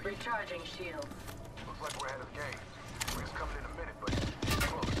 Recharging shield. Looks like we're ahead of the game. Ring's coming in a minute, but it's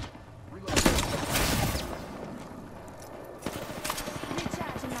close. Reload.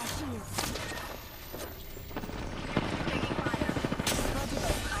 Recharging my shields. Taking fire.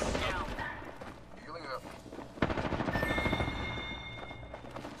 I'm down. Healing up.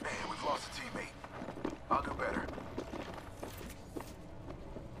 Man, we've lost a teammate. I'll do better.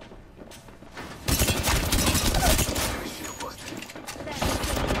 Enemy shield busted. That's the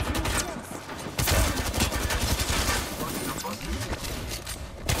Busted or busted.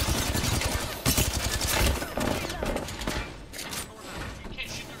 You can't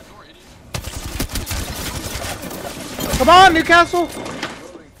shoot through the door, idiot. Come on, Newcastle!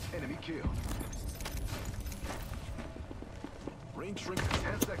 Reloading. Enemy kill. Range shrinks in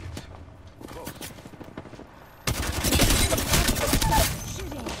 10 seconds. Close.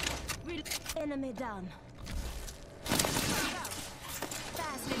 shooting. Enemy down.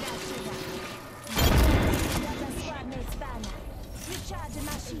 Fastly down, shooter. Another squad mate's banner. Recharging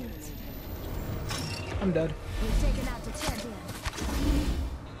my shields. I'm dead. We've taken out the champion.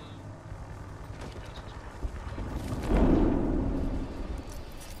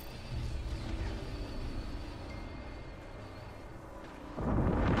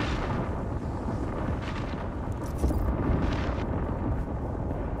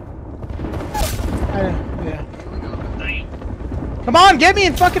 Yeah. Come on, get me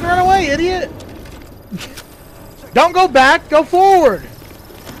and fucking run away, idiot! Don't go back, go forward!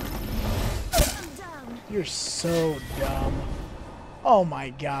 You're so dumb. Oh my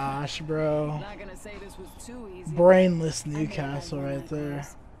gosh, bro. Not gonna say this was too easy. Brainless Newcastle right there.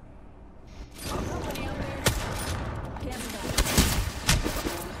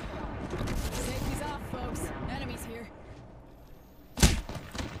 Safety's off, folks. Enemies here.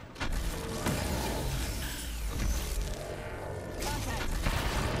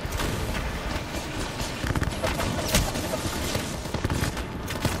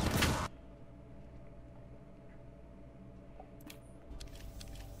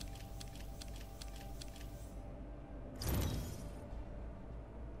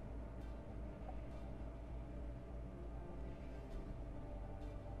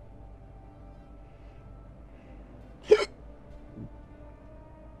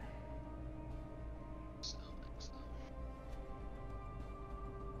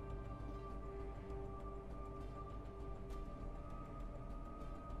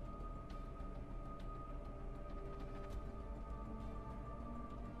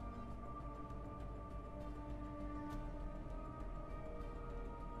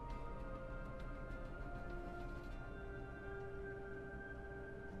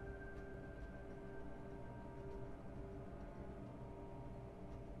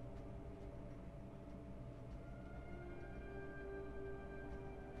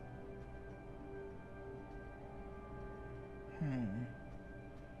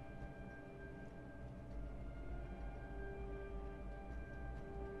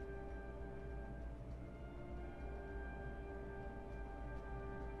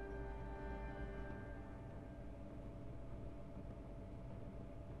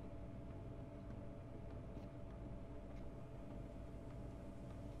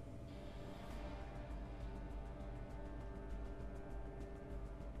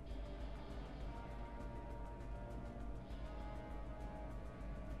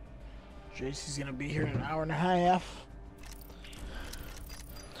 JC's gonna be here in an hour and a half.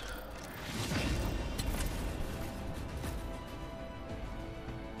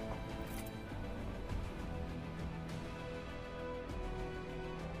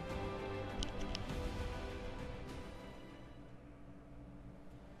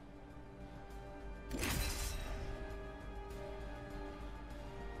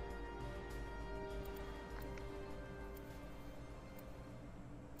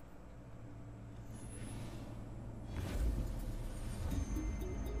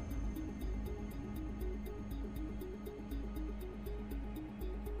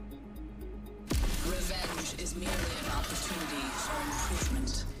 Revenge is merely an opportunity for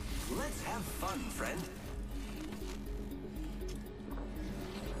improvement. Let's have fun, friend.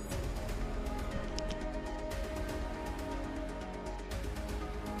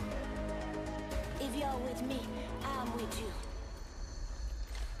 If you're with me, I'm with you.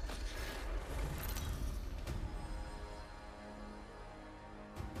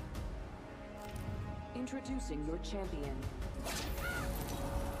 Introducing your champion.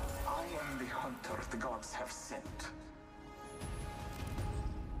 I am the hunter the gods have sent.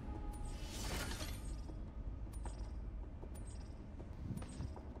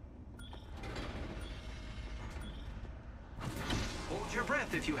 Hold your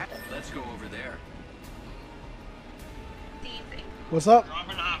breath if you have. Let's go over there. What's up?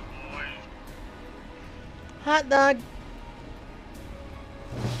 Dropping hot, boy. Hot dog.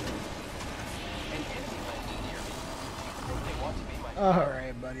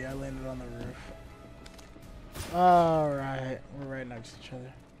 Alright, buddy, I landed on the roof. Alright, we're right next to each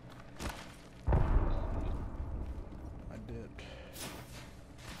other. I dipped.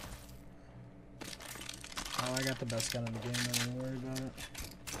 Oh, I got the best gun in the game, don't even worry about it.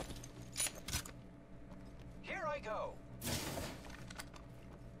 Here I go.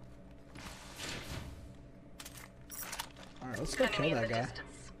 Alright, let's go kill that guy.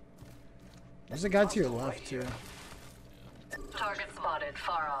 There's a guy to your left, too. Target spotted,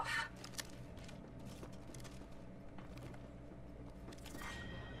 far off.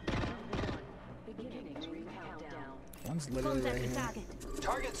 One's literally right here.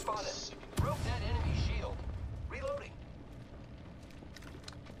 Target spotted. Broke that enemy shield. Reloading.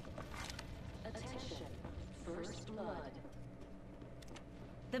 Attention. First blood.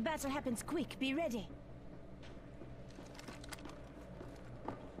 The battle happens quick. Be ready.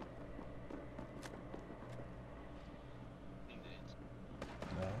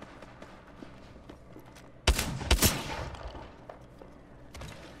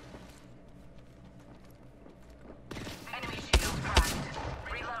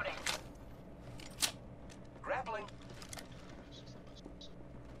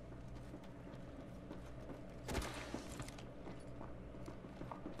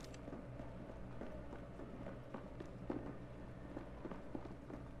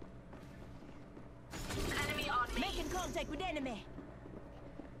 contact with enemy.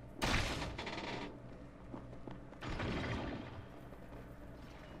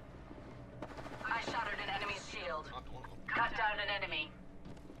 I shattered an enemy's shield. Cut down an enemy.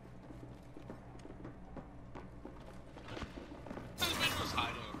 Just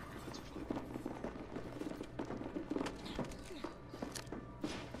hiding over here. That's funny.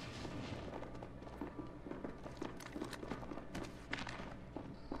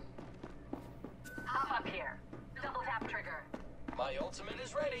 Hop up here. Double tap trigger. My ultimate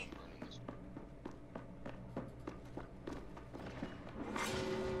is ready.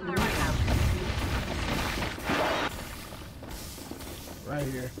 Right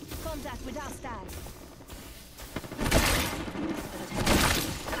here. Contact with hostile.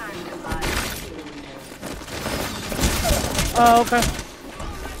 Oh, okay.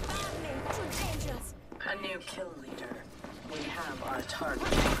 A new kill leader. We have our target.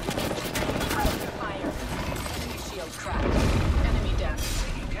 Under fire. Enemy shield cracked. Enemy down.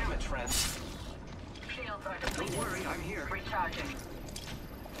 Taking damage, friends. Shields are depleted. Don't worry, I'm here. Recharging.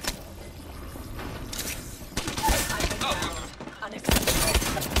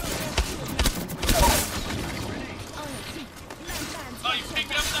 Oh, you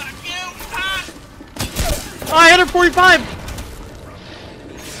picked up that again? Ah! Oh, I hit her 45.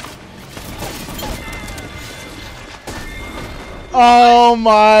 Oh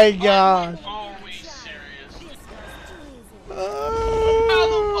my god. Are we serious? How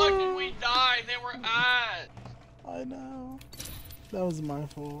the fuck did we die? They were at. I know. That was my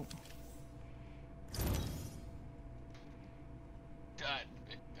fault. God,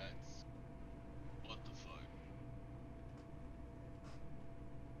 that's what the fuck.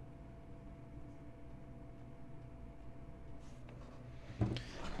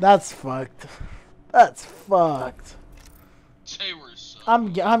 That's fucked. That's fucked. They were so.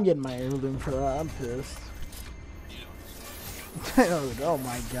 I'm getting my heirloom for that. I'm pissed. Oh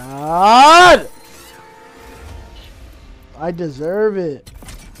my god! I deserve it.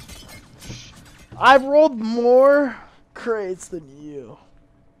 I've rolled more crates than you.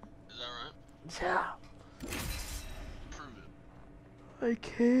 Is that right? Yeah. Prove it. I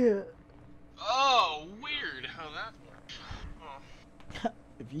can't. Oh, weird how that works. Huh.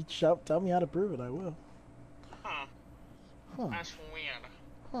 If you tell me how to prove it, I will. Huh. Huh. That's weird.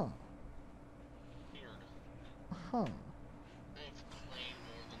 Huh. Weird. Huh. I've played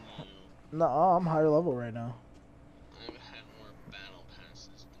more than you. No, I'm higher level right now. I've had more battle passes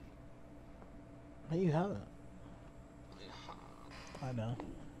than No, you haven't. you. I know.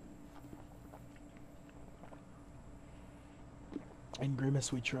 In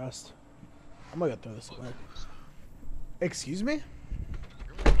Grimace we trust. I'm gonna throw this away. Excuse me?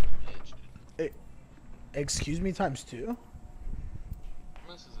 Excuse me times 2?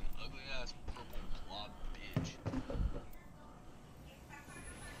 This is an ugly ass purple blob bitch.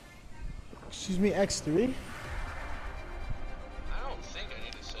 Excuse me, X3? I don't think I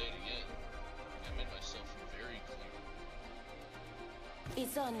need to say it again. I made myself very clear.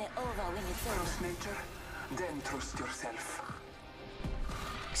 It's only over when it's over. Trust nature, then trust yourself.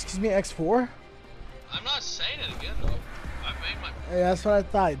 Excuse me, X4? I'm not saying it again though. I made my. Hey, that's what I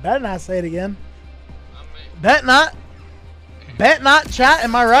thought. You better not say it again. I made. Bet not. Bet not, chat.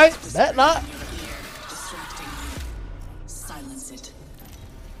 Am I right? Bet not. Distracting you. Silence it.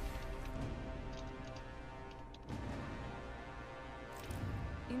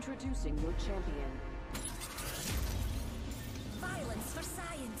 Introducing your champion. Violence for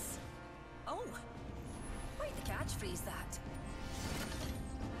science. Oh, why'd the catch freeze that?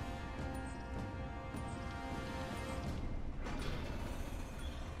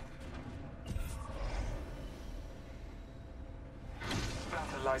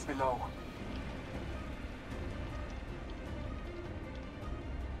 Battle lies below.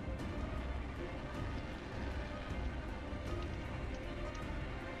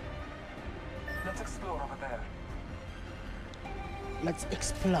 Let's explore over there. Let's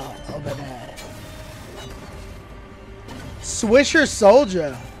explore over there. Swisher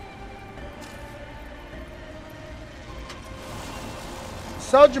Soldier.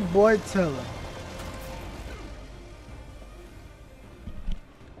 Soldier Boy Tiller.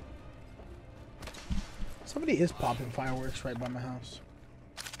 Somebody is popping fireworks right by my house.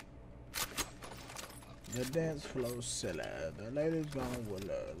 The dance flows silly. The ladies gone with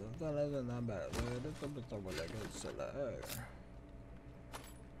love. The fellas are not bad. The stupid are like it's silly.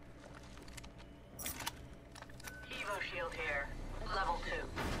 Evo shield here. Level 2.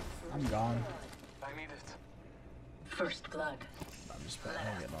 I'm gone. I need it. First blood. I'm just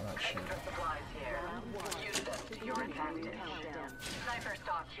getting all that shit. Extra supplies here. Use them to your advantage. Sniper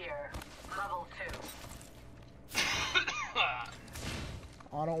stock here. Level 2.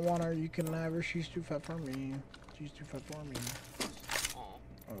 I don't want her. You can never. She's too fat for me. She's too fat for me.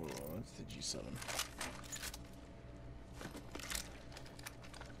 Oh, that's the G7.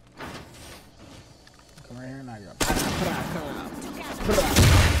 Come right here and I go.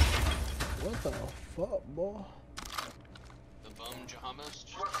 What the fuck, boy? The bum Jahamas.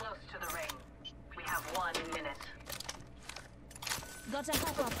 We're close to the ring. We have 1 minute. Got a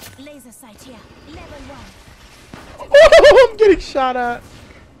pop-up laser sight here. Level 1. I'm getting shot at.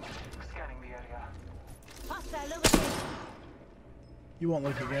 Scanning the area. Hostile over there. You won't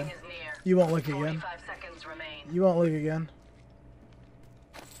look The again. ring is near. You won't look again. 45 seconds remain. You won't look again.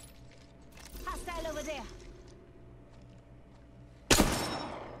 Hostile over there.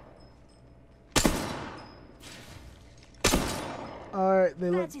 Alright, they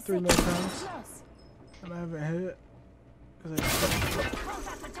looked 30 3 more seconds. times. Close. And I haven't hit it.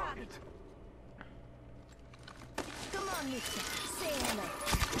 Contact with target. Come on, mister. Say hello.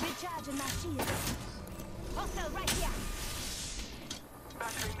 Recharging my shield. Hostile right here.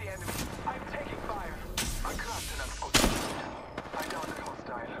 Battering the enemy. I'm taking fire. I cracked an unspoken. I downed a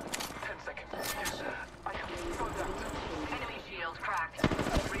hostile. 10 seconds. Yes. I have contact. Enemy shield cracked.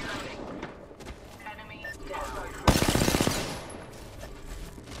 Reloading. Enemy dead.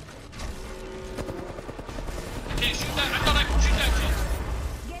 Can't shoot that. I thought I could shoot that shit.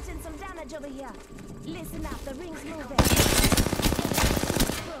 Getting some damage over here. Listen up, the ring's moving. Broke.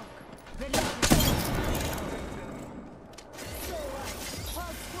 Reloading. So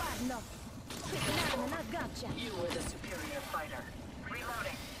whole squad knocked. Quick line and I gotcha. You were the superior fighter.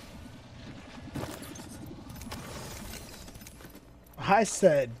 Reloading. I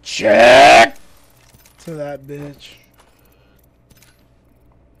said check to that bitch.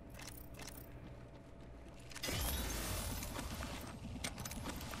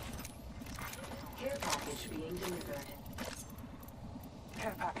 Care package being delivered.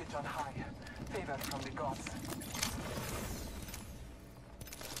 Care package on high. Favor from the gods.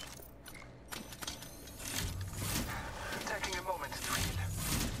 Taking a moment to heal.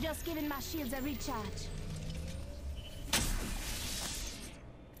 Just giving my shields a recharge.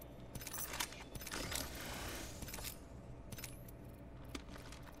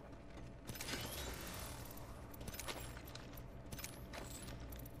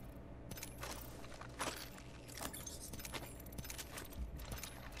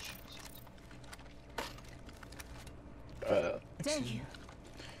 Thank you.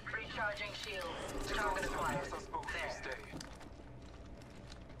 Recharging shields. Target acquired. There.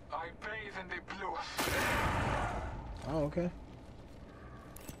 I bathe in the blue. Oh, okay.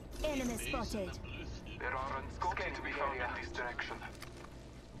 Enemy spotted. There are unscoping to be found in this direction.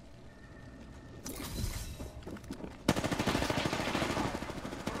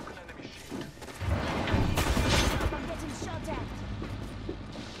 Broken enemy shield. I'm getting shot at.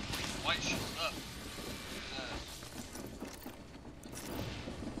 White shield up.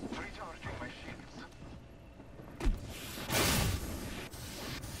 Recharging my shields.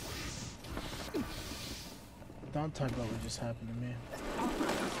 Don't talk about what just happened to me.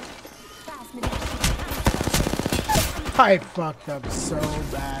 Pass me that. I fucked up so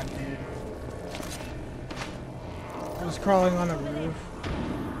bad, dude. I was crawling on a roof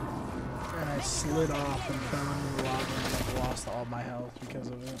and I slid off and fell into the lava and like lost all my health because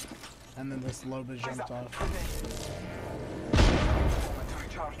of it. And then this Loba jumped off. To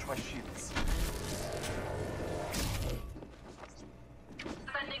recharge my shields.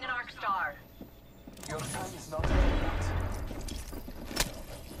 Sending an arc star. Your time is not running out.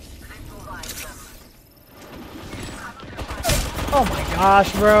 Visualize them. Oh my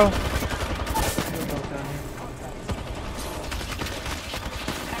gosh, bro.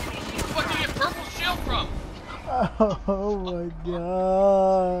 What did you get purple shield from? Oh my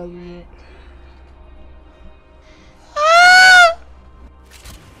god.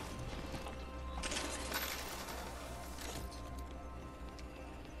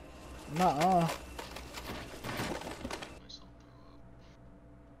 Nuh-uh.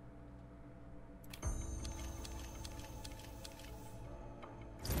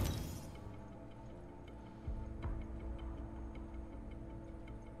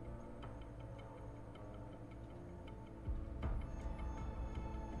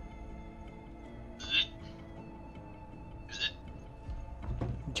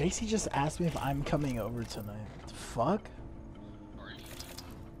 JC just asked me if I'm coming over tonight. The fuck?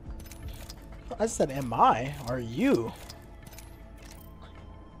 I said, am I? Are you?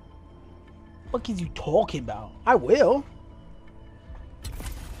 What is you talking about? I will.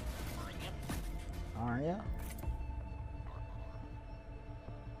 Are ya?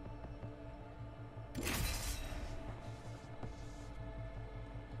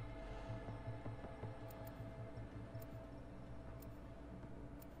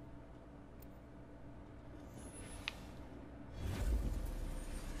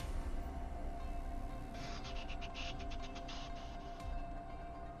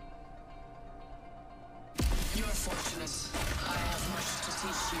 unfortunate. I have much to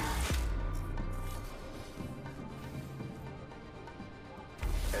teach you.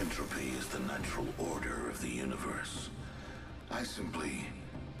 Entropy is the natural order of the universe. I simply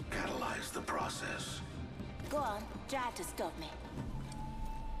catalyze the process. Go on, try to stop me.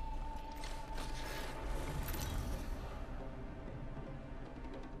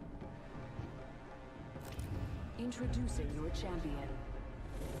 Introducing your champion.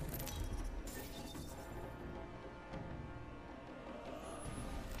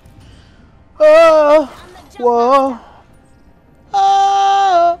 Oh, whoa.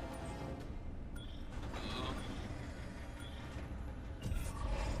 Oh.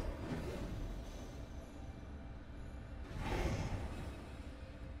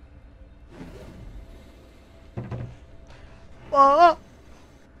 Oh.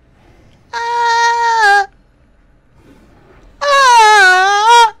 Ah.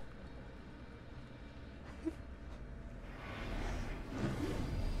 Ah.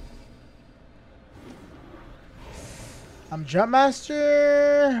 I'm Jump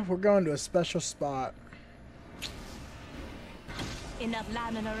Master. We're going to a special spot. Enough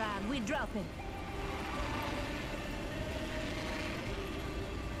lying around. We're dropping.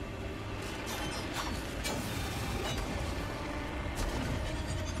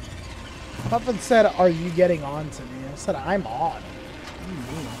 Puffin said, "Are you getting on to me?" I said, "I'm on." What do you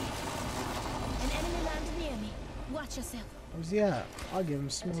mean? An enemy landed near me. Watch yourself. Where's he at? I'll give him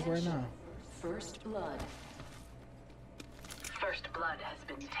smoke right now. First blood. First blood has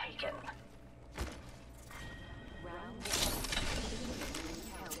been taken.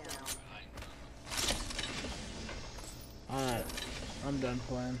 Alright, I'm done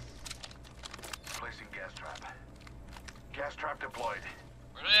playing. Placing gas trap. Gas trap deployed.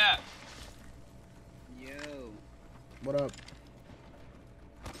 Where they at? Yo. What up?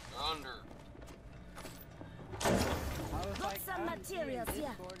 They're under. Got some materials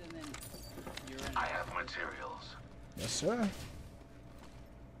here. I have materials. Yes, sir.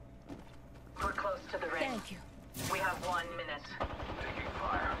 We're close to the ring. Thank you. We have 1 minute. Taking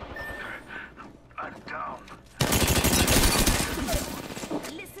fire. I'm down.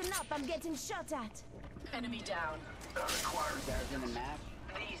 Listen up, I'm getting shot at. Enemy down. These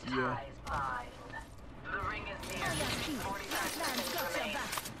Yeah. ties bind. The ring is near. 45 seconds remain.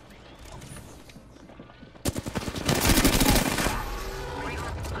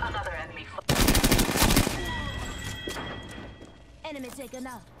 Another enemy. Enemy taken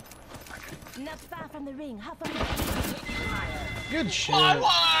out. Not far from the ring. Half a minute. Good shit.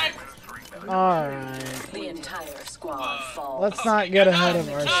 Alright. The entire squad falls. Let's not get ahead of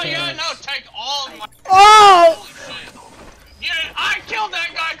No, ourselves. yeah, no, take all of my. Oh! Yeah, I killed that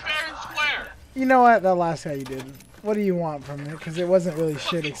guy fair and square. You know what? That last guy you did. What do you want from it? Because it wasn't really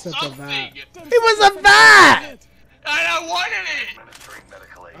shit except a vat. It It was a vat! And I wanted it.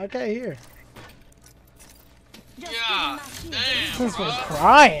 Okay, here. Yeah, damn, This bro. was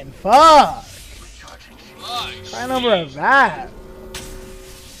crying. Fuck. Fuck, Crying over a vat.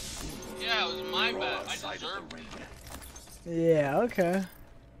 Yeah, it was my bad. I deserved it. Yeah, okay.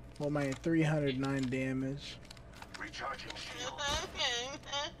 Well, my 309 damage. Recharging shield.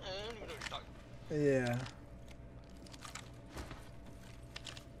 Yeah.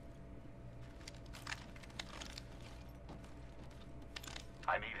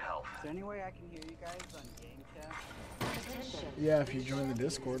 I need help. Is there any way I can hear you guys on game chat? Yeah, if you join the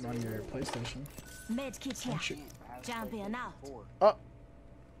Discord on your PlayStation. Med kit here. Jump in out. Oh.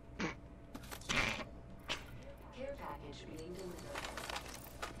 Care package being delivered.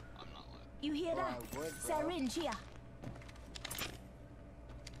 You hear that? Syringe here.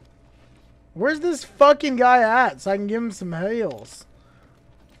 Where's this fucking guy at so I can give him some heals?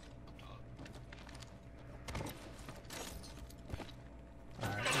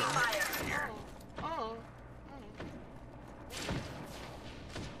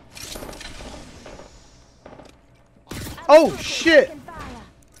 Oh shit!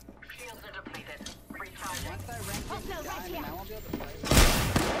 Shields are depleted.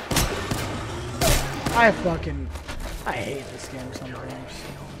 I hate this game sometimes.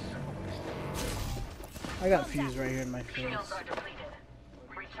 I got fuse right here in my face. Shields are depleted.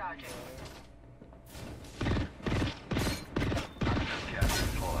 Recharging.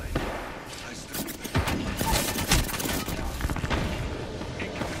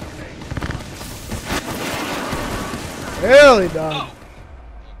 Really done.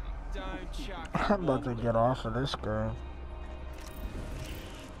 I'm about to get off of this girl.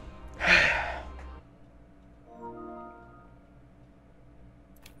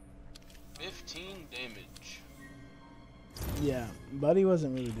 damage. Yeah, Buddy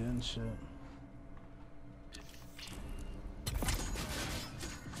wasn't really doing shit.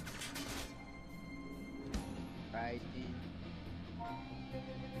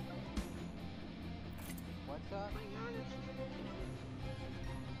 What's up?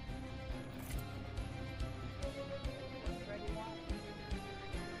 What's Freddy want?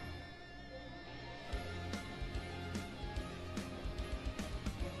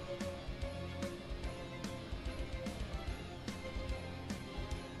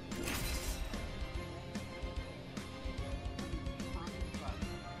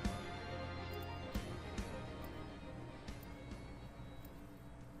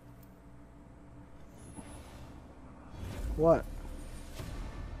 What?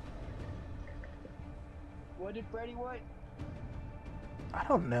 What did Freddy want? I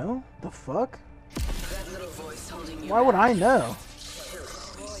don't know. The fuck? That little voice holding you Why would I know?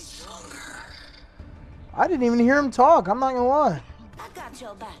 I didn't even hear him talk. I'm not gonna lie. I got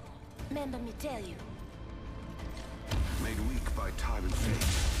your back. Remember me tell you. Made weak by time and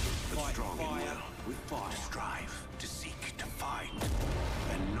fate, but strong in will, with fire strive, to seek, to find,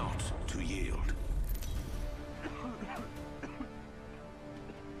 and not to yield.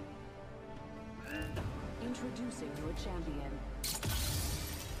 Introducing your champion.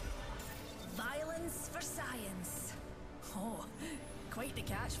 Violence for science. Oh, quite the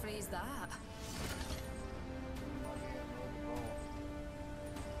catchphrase that.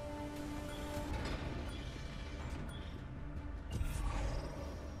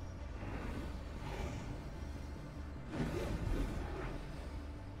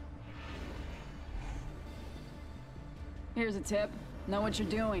 Here's a tip. Know what you're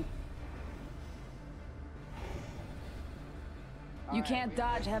doing. You can't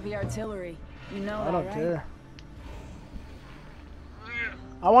dodge heavy artillery. You know that, I don't right? care.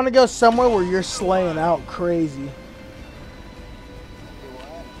 I want to go somewhere where you're slaying out crazy.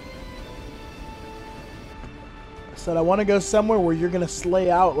 I said I want to go somewhere where you're gonna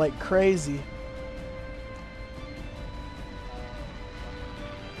slay out like crazy.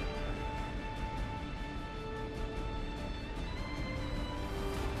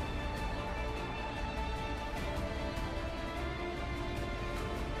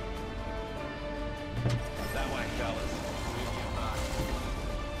 That way, fellas.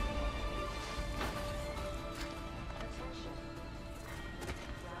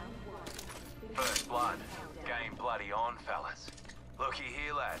 First blood. Game bloody on, fellas. Looky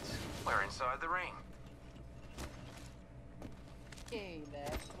here, lads. We're inside the ring. Okay,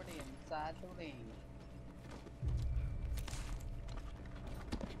 lads, we're inside the ring.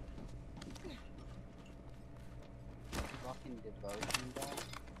 Fucking devotion, dog.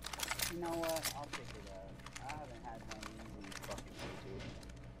 You know what? I'll pick it up. I haven't had one easy fucking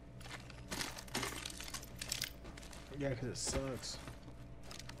Yeah, because it sucks.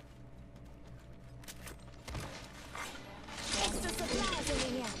 Extra supplies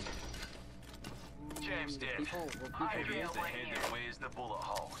in here. Jam's dead. People I feel the head that wears the bullet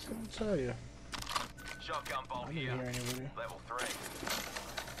holes. I'll tell you. Shotgun bolt I didn't here. hear anybody. Level 3.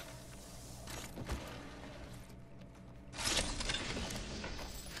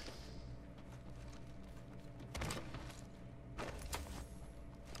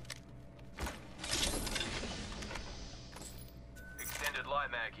 Extended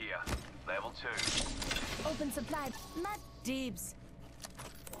light mag here. Level 2. Open supply. Matt Dibs.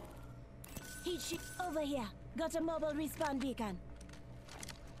 Heat sheet over here. Got a mobile respawn beacon.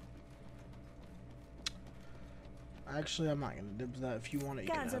 Actually, I'm not gonna dibs that. If you want it, you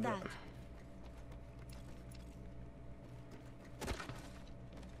can Cancel have that. it.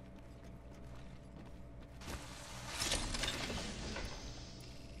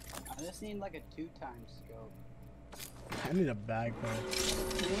 I just need like a 2-time scope. I need a bag though.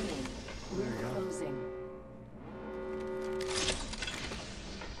 There you go. Closing.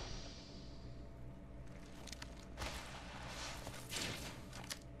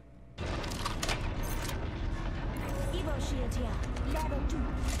 Evo shield here. Level 2.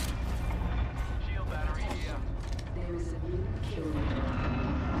 Shield battery here. There is a new kill leader.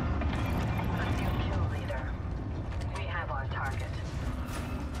 A new kill leader. We have our target.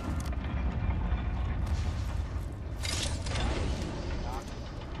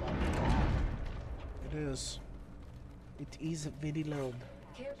 It is. It is very loud.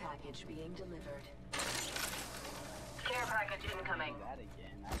 Care package being delivered. Care package incoming. That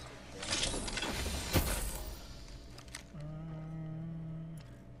again, that's for sure.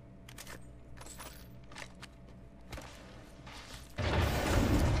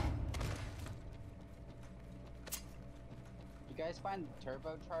 You guys find the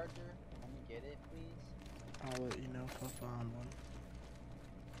turbocharger? Let me get it, please. I'll let you know if I found one.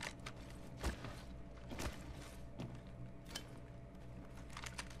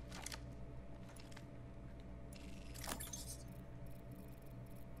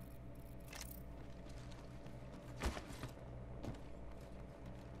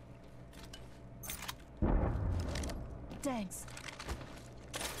 thanks.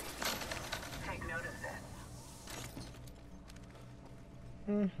 Take note of this.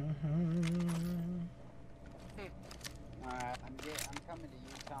 Alright, I'm coming to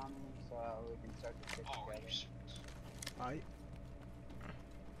you, Tommy, so we can start to fit together. Alright.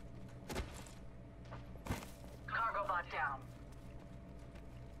 Cargo bot down.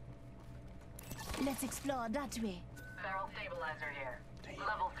 Let's explore that way. Barrel stabilizer here.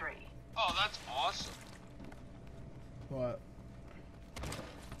 Level 3. Oh, that's awesome. What?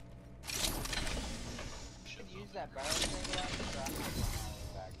 Could use that barrel stabilizer, so I'm not going all the way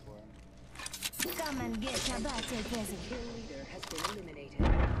back for him. Come and get your birthday present. Kill leader has been eliminated.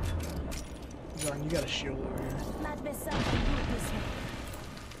 John, you got a shield over here. Might be something good this way.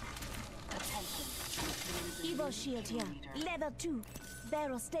 Evo shield here. Level 2.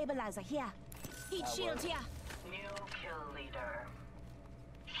 Barrel stabilizer here. Heat shield here. New kill leader.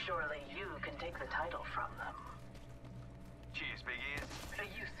 Surely you can take the title from them. Cheers, big ears. A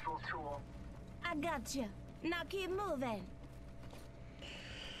useful tool. I got you. Now keep moving.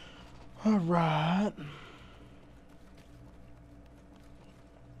 All right.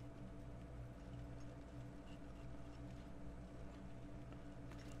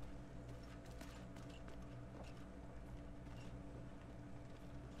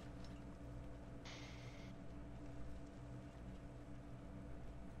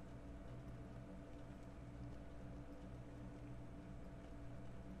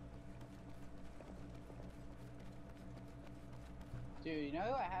 Dude, you know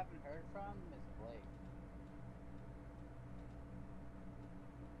who I haven't heard from is Blake.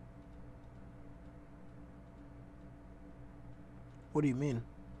 What do you mean?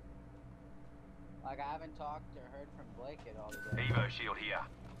 Like, I haven't talked or heard from Blake at all today. Evo shield here.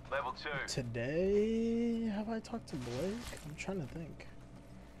 Level 2. Today, have I talked to Blake? I'm trying to think.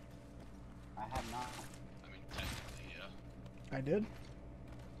 I have not. I mean, technically, yeah. I did?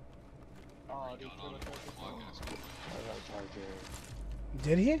 Oh, dude, charger.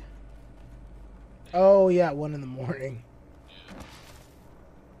 Did he? Oh yeah, 1 in the morning.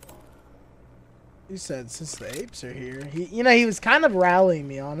 He said since the apes are here, he was kind of rallying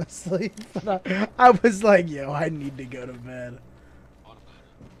me honestly, but I was like, yo, I need to go to bed.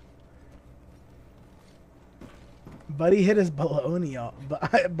 Buddy hit his baloney all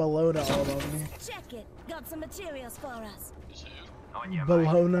over me. Check it. Got some materials for us.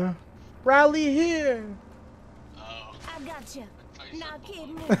 Bologna. Rally here. I got you. Now keep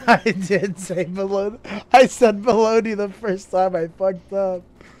moving. I did say bologna. I said bologna the first time I fucked up.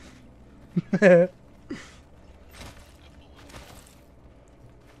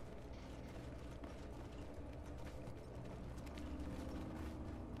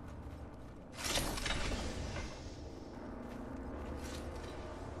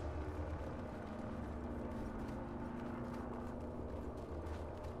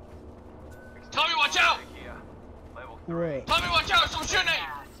 Tommy, watch out! Right. Tommy, watch out! Someone's shooting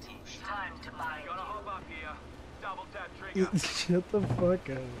at Time to buy. Gotta hop up here. Double tap trigger. Shut the fuck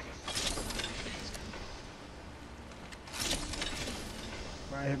up.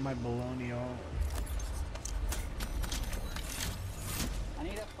 I hit my baloney all. I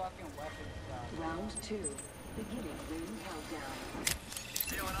need a fucking weapon shop. Round 2. Beginning ring countdown.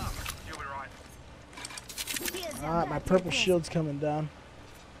 Healing up. You'll be right. Alright, my purple shield's coming down.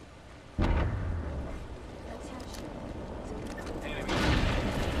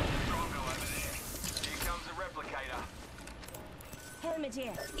 Helmet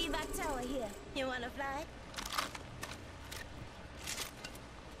here. Evac tower here. You wanna fly?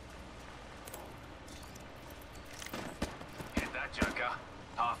 Hit that joker.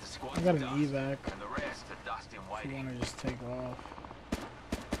 Half the squad. I got an dust, evac. and the rest are dust in If you waiting. wanna just take off.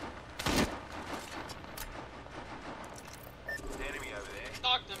 Enemy over there.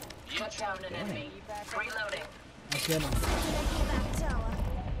 Knocked him. Shut down an enemy. Reloading. Okay, no. Evac tower.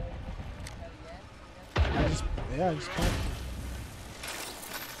 I just puffed it.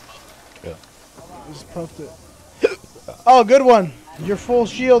 Yeah. I just puffed it. Oh, good one. You're full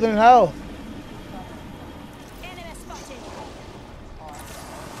shield and health. Enemy spotted.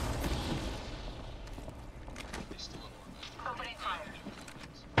 Opening fire.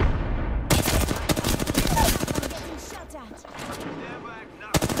 Getting shot at.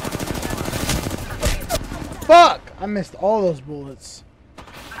 Fuck! I missed all those bullets. I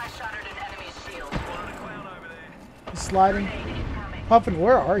shattered an enemy's shield. He's sliding. Puffin,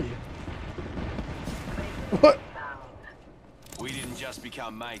 where are you? What? We didn't just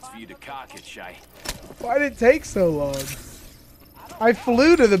become mates for you to cock it, Shay. Why did it take so long? I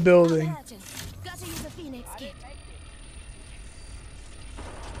flew to the building. Gotta use a Phoenix kit.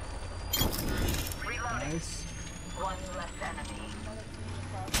 Nice. One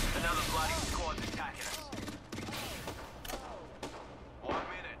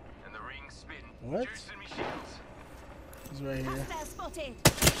What? He's right here. Hostile spotted.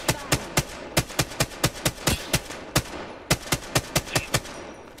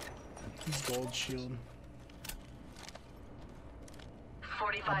 He's gold shield.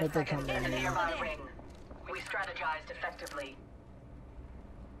 45 seconds in the nearby ring. We strategized effectively.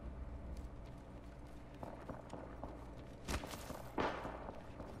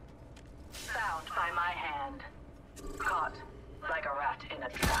 Found by my hand. Caught like a rat in a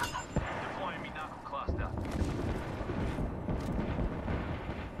trap. Deploying me knuckle cluster.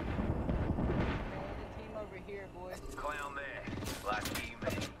 The team over here, boys. Clown there. Lucky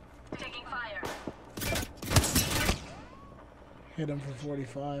me. Taking fire. Hit him for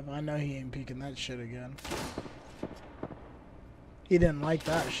 45. I know he ain't peeking that shit again. He didn't like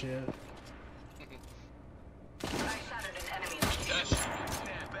that shit. I shattered an enemy.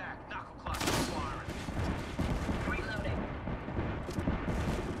 Stand back. Knuckle cluster firing. Reloading.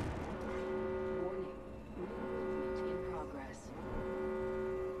 Warning. Movement in progress.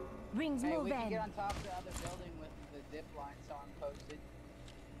 Rings Hey, we can moving. get on top of the other building with the zip line song posted.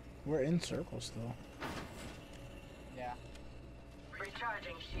 We're in circle still. Yeah.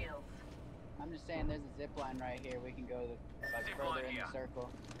 Recharging shields. I'm just saying there's a zip line right here. We can go like further in the circle.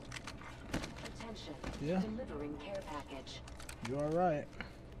 Attention. Yeah. Delivering care package. You are right.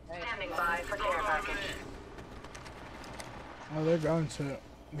 Standing by for care package. Oh, they're going to.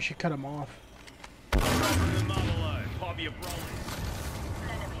 We should cut them off. Enemy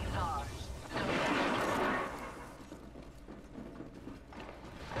far.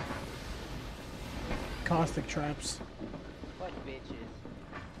 Caustic traps. What bitches?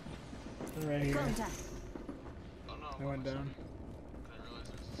 They're right here. Contact. They went down.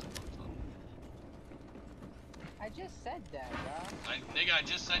 I just said that, bro. Nigga, I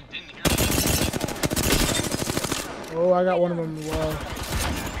just said didn't hear that. Oh, I got one of them as well.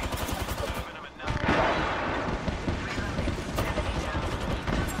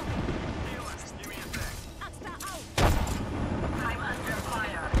 I'm under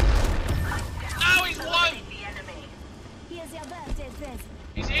fire. Now he's one! The enemy. Here's your birthday present.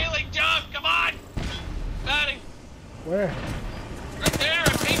 He's healing, John! Come on! Batting! Where? Right there, I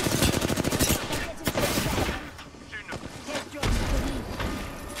think.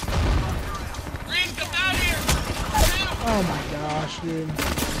 Reese, come down here! Oh my gosh, dude.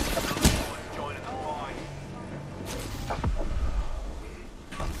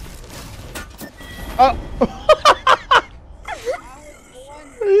 Oh!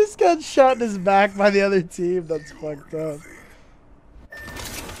 He just got shot in his back by the other team. That's fucked up.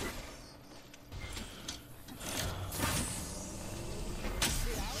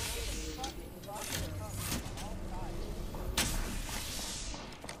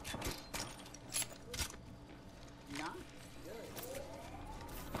 Not good.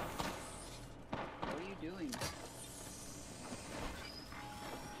 What are you doing?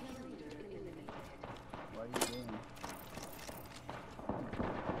 What are you doing?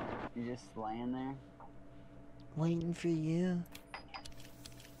 You just laying there? Waiting for you.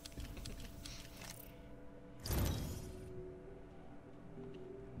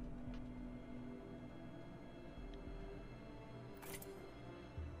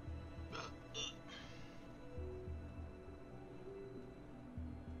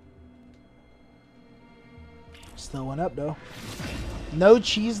 Still went up though. No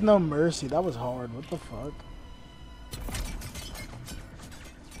cheese, no mercy. That was hard. What the fuck?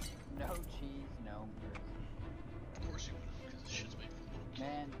 No cheese, no mercy. Of course you would, because this shit's made for little kids.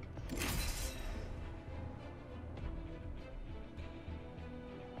 Man.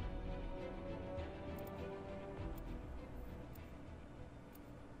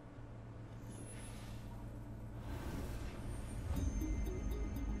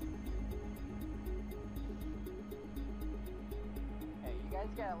 Hey, you guys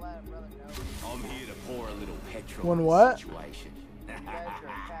gotta let a brother know. I'm here to pour a little petrol One on what? the situation. You guys are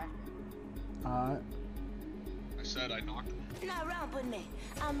attacking. Alright. I said I knocked him. Now romp with me.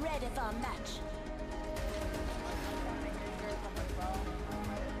 I'm ready for a match.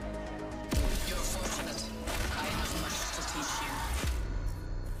 You're fortunate. I have much to teach you.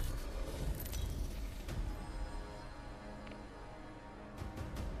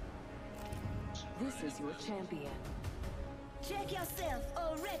 This is your champion. Check yourself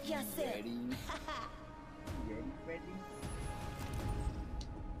or wreck yourself. Ready? Ready, Freddy?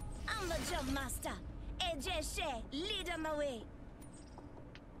 I'm the jump master. AJ Shea, lead on the way.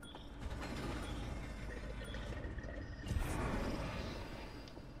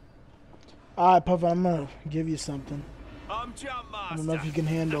 Alright, Puff, I'm gonna give you something. I'm Jump Master. I don't know if you can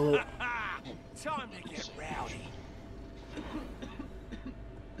handle it. Time to get rowdy.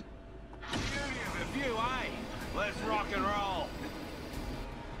 Let's rock and roll.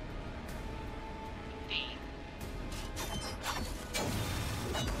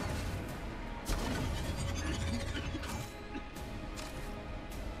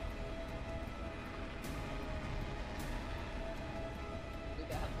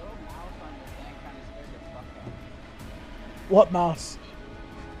 What mouse?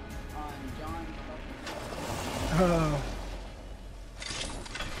 On John. Oh.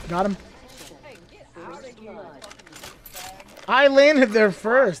 Got him. Hey, get out of here. I landed there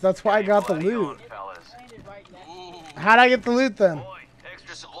first. That's why I got the loot. How'd I get the loot then?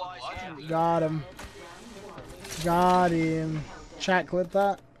 Got him. Got him. Chat, clip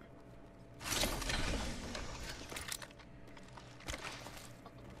that.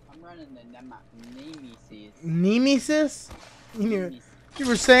 I'm running the Nemesis. Nemesis? You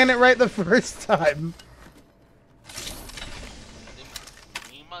were saying it right the first time.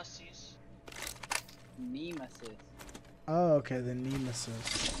 Nemesis? Nemesis. Oh, okay, the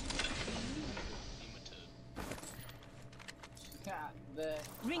Nemesis.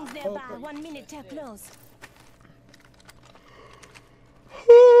 Rings nearby. 1 minute till close.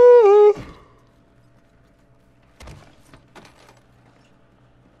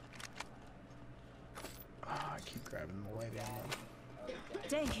 I keep grabbing the light ammo.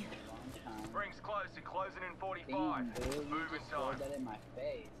 Thank you. Rings close and closing in 45. Moving time. That in my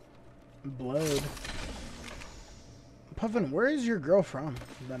face. Blowed. Puffin, where is your girl from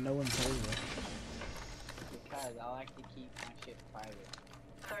that no one tells you? Because I like to keep my shit private.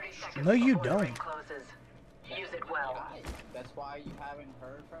 30 seconds No, you before the don't. ring closes. Use it well. That's why you haven't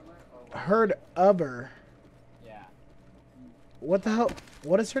heard from her? Or what? Heard of her. Yeah. What the hell?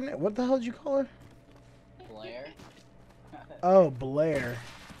 What is her name? What the hell did you call her? Blair? Oh, Blair.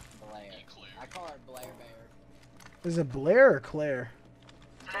 Blair. I call her Blair Bear. Is it Blair or Claire?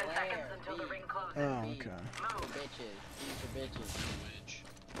 10 seconds until the ring closes. Oh, okay. Bitches. These are bitches.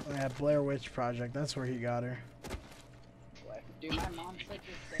 Oh, yeah, Blair Witch Project. That's where he got her. Dude, my mom said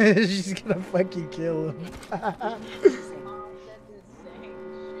the same. She's gonna fucking kill him. My mom said the same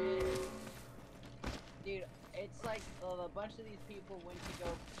shit. Dude, it's like a bunch of these people went to go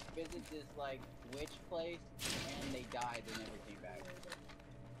visit this like witch place and they died and never came back.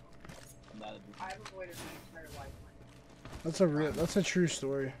 I've avoided my entire life. That's a true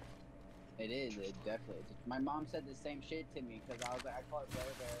story. It is, it definitely. My mom said the same shit to me because I was like, I call it Blair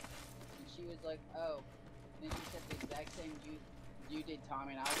Bear, and she was like, oh. And then she said the exact same you did,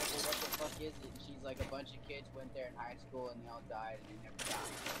 Tommy, and I was like, well, what the fuck is it? And she's like, a bunch of kids went there in high school and they all died and they never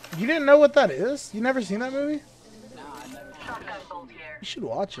died. You didn't know what that is? You never seen that movie? No, I never You should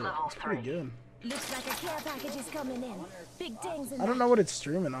watch it. It's pretty good. Looks like a care package is coming in. Big things in I don't know what it's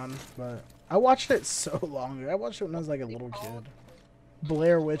streaming on, but I watched it so long ago. I watched it when I was like a little kid.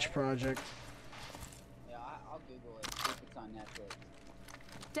 Blair Witch Project. Yeah, I'll Google it, see if it's on Netflix.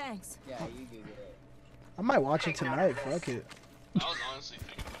 Thanks. Yeah, you Google it. I might watch it tonight. Fuck it. I was honestly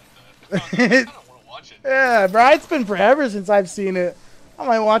thinking about that. I kind of want to watch it. Yeah, bro. It's been forever since I've seen it. I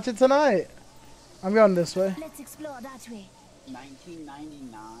might watch it tonight. I'm going this way. Let's explore that way.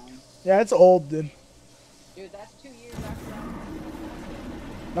 1999. Yeah, it's old, dude. Dude, that's 2 years after I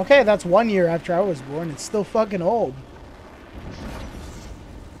was Okay, that's 1 year after I was born. It's still fucking old.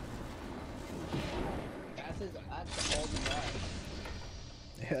 That's old enough.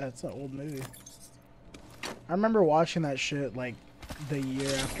 Yeah, it's an old movie. I remember watching that shit like the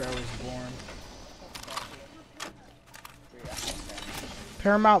year after I was born.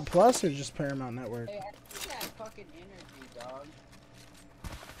 Paramount Plus or just Paramount Network? Hey, I need that fucking energy, dog.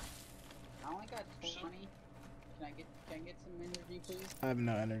 I only got 20. Can I get some energy, please? I have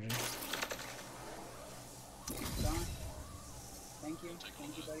no energy. John? Thank you.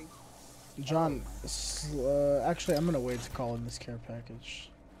 Thank you, buddy. John, actually, I'm gonna wait to call in this care package.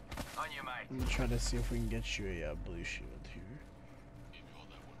 On you, mate. I'm gonna try to see if we can get you a blue shield here.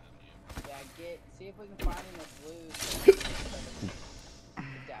 Yeah, see if we can find him a blue.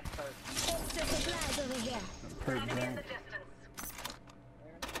 That perk. Extra supplies over here. Perk drink.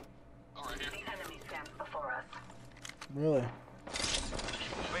 Oh, right here. The enemy stands before us. Really?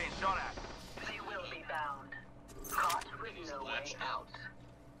 Being shot at. They will be bound. Caught with no way out.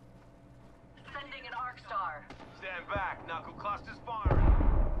 Sending an arc star. Stand back. Knuckle clusters firing.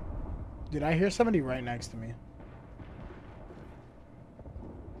 Dude, I hear somebody right next to me.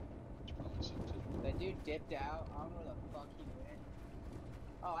 That dude dipped out. I don't know where the fuck he went.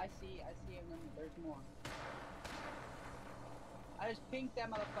 Oh, I see him. There's more. I just pinked that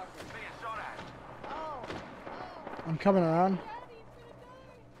motherfucker. Being shot at. Oh! I'm coming around.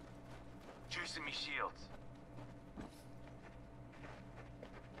 Juicing me shields.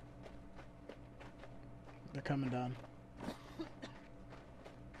 They're coming down.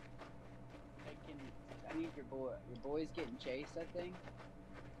 Hey, I need your boy. Your boy's getting chased, I think.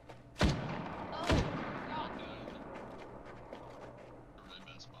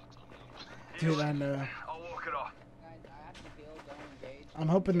 Dude, I know. I'll walk it off. Guys, I have to heal, don't engage. I'm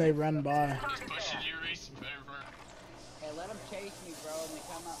hoping they run by. He's pushing you, Reese. Over. Hey, let them chase me, bro, and they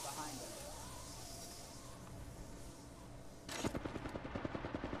come up behind us.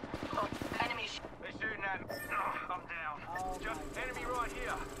 Enemy They're shooting at me. I'm down. Just enemy right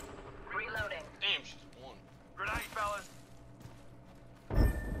here. reloading. Damn, she's one. Grenade, fellas.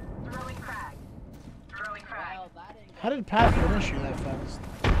 Throwing frag. Throwing frag. Well, that didn't How did Pat finish you that fast?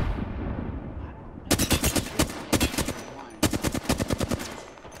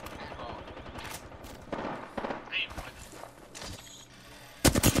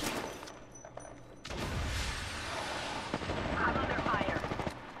 I'm under fire.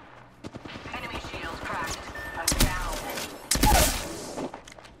 Enemy shield cracked. I'm down.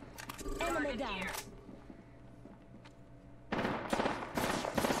 Enemy down.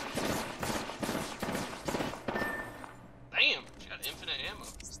 Damn, she got infinite ammo.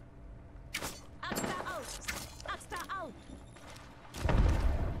 Axta out. Axta out.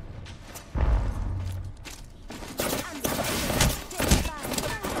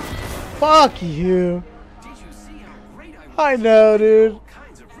 Fuck you. I know, dude.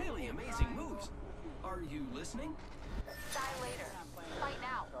 Kinds of really amazing moves. Are you listening? Die later. Fight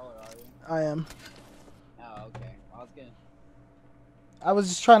now. I am. Oh, okay. I was gonna. I was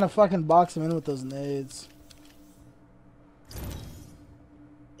just trying to fucking box him in with those nades.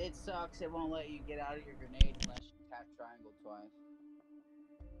 It sucks. It won't let you get out of your grenade unless you tap triangle twice.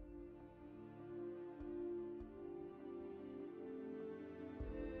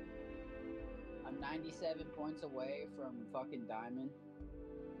 I'm 97 points away from fucking diamond.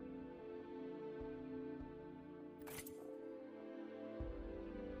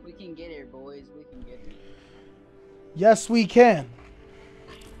 We can get here, boys. We can get here. Yes, we can.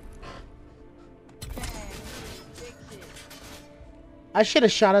 I should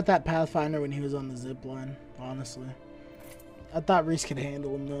have shot at that Pathfinder when he was on the zip line, honestly. I thought Reese could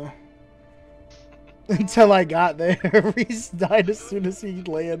handle him, though. Until I got there. Reese died as soon as he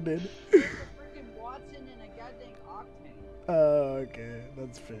landed. Freaking Watson and a goddamn Octane. Oh, okay.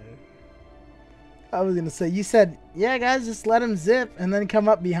 That's fair. I was going to say, you said, yeah, guys, just let him zip and then come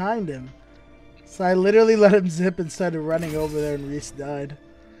up behind him. So I literally let him zip and started running over there and Reese died.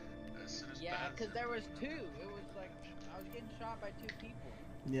 Yeah, because there was two. It was like, I was getting shot by two people.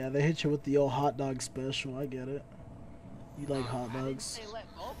 Yeah, they hit you with the old hot dog special. I get it. You like hot dogs. They let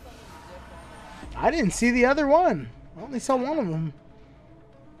both of them zip on I didn't see the other one. I only saw one of them.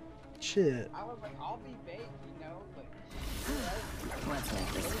 Shit. I was like, I'll be bait, you know, but... Let's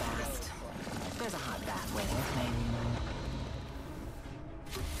make this fast. There's a hot bath waiting for me.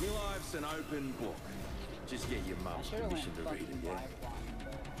 Your life's an open book. Just get your mum's permission to read it, yeah?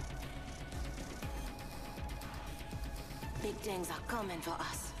 Big things are coming for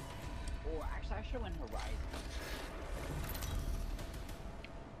us. Oh, actually, I should win Horizon.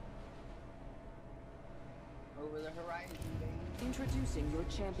 Over the horizon, baby. Introducing your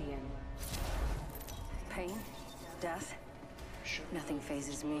champion. Pain, death, nothing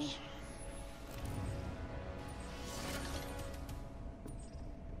phases me.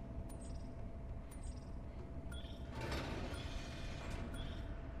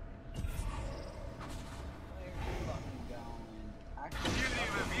 Beauty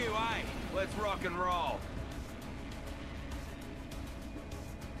of a view, eh? Let's rock and roll.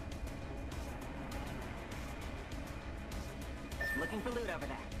 Looking for loot over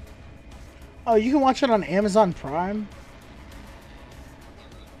there. Oh, you can watch it on Amazon Prime?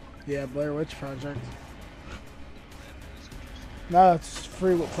 Yeah, Blair Witch Project. No, it's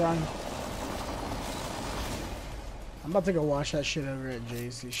free with Prime. I'm about to go watch that shit over at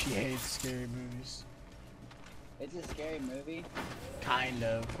Jaycee. She hates scary movies. It's a scary movie. Kind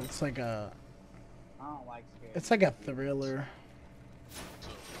of. It's like a... I don't like scary. It's like a thriller.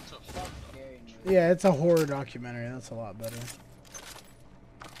 Fuck scary movies. Yeah, it's a horror documentary. That's a lot better.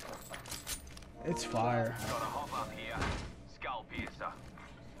 It's fire. Gotta hop up here. Skull piercer.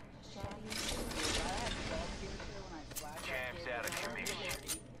 Champs out of commission.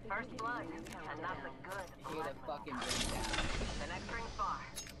 First blood, and nothing good. Get a fucking bring down. The next ring's far.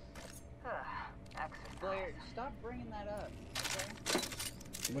 Exercise. Blair, stop bringing that up,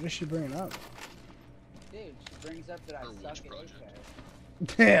 okay? What is she bringing up? Dude, she brings up that I suck at Apex.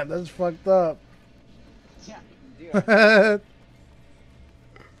 Damn, that's fucked up. Yeah, dude.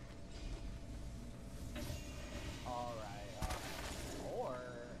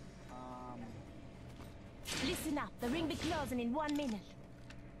 Listen up. The ring be closing in 1 minute.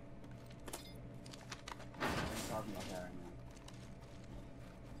 I'm talking about that right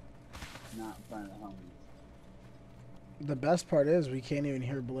now. Not in front of the homies. The best part is we can't even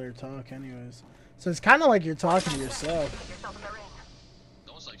hear Blair talk anyways. So it's kind of like you're talking to yourself. It's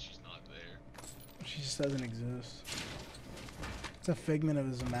almost like she's not there. She just doesn't exist. It's a figment of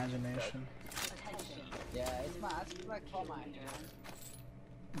his imagination. Yeah, that's what I call my hand.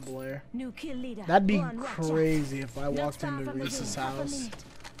 Blair. New kill leader. That'd be Go on, watch out. crazy if I Not walked far into from the Reese's ring, half a house minute.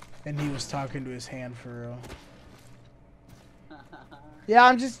 and he was talking to his hand for real. Yeah,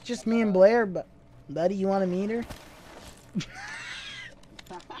 I'm just me and Blair, but buddy, you want to meet her?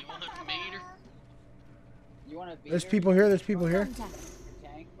 You want to meet her? You want to be There's people here. There's people here.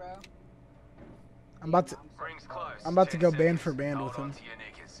 Tank, bro? I'm about to. Rings close. I'm about to 10 go band seconds. for band Hold with on him. to your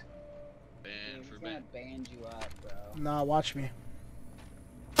knickers. Band He's for gonna band. band you up, bro. Nah, watch me.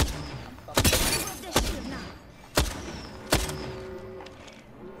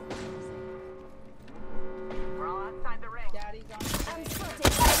 We're all outside the ring. Daddy's on I'm spotted.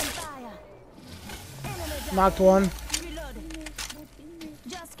 Open fire. Enemy down. Knocked one. Reloading.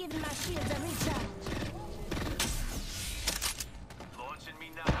 Just giving my shields a recharge. Launching me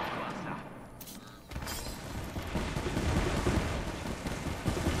knuckle cluster.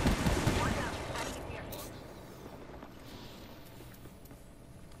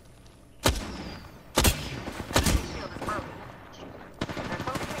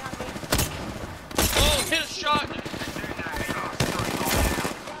 Oh, hit a shot!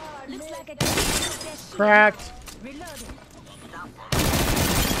 Looks like I can use their shield. Cracked. Reloading.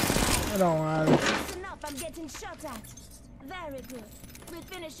 I don't want it. Listen up, I'm getting shot at. Very good. We'll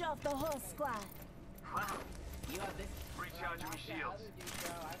finish off the whole squad. You have this. Recharging my shields. Other dude,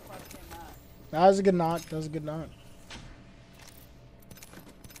 bro. I fucked him up. That was a good knock. That was a good knock.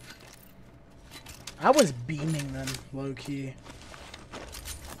 I was beaming them, low key.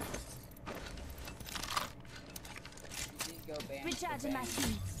 Please go band. Recharging my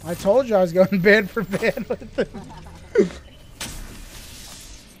shields. I told you I was going band for band with them.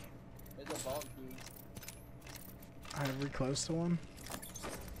 There's a vault key. Are we close to one?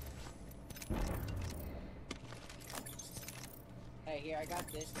 Hey, here, I got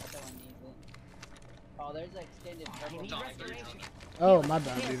this if someone needs it. Oh, there's an extended purple. Oh, my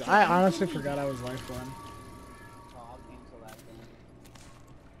bad, dude. I honestly forgot I was lifeline. Oh, I'll cancel that then.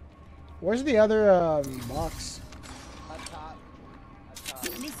 Where's the other box? Up top. Up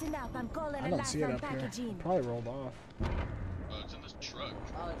top. Listen up, I'm calling I a don't see it lifeline up here. package in. Probably rolled off. Oh, it's in this truck.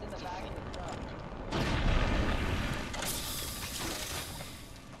 Oh, it's in the back of the truck.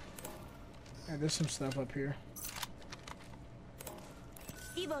 Hey, there's some stuff up here.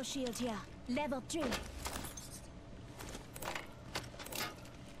 Evo shield here. Level 3.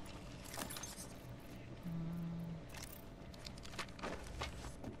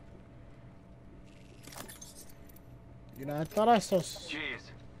 You know, I thought I saw. Cheers.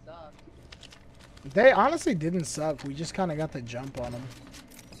 Sucks. They honestly didn't suck. We just kind of got the jump on them.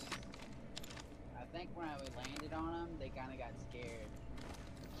 I think when we landed on them, they kind of got scared.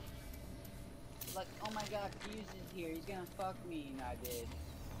 Like, oh my god, Fuse is here. He's gonna fuck me. And I did.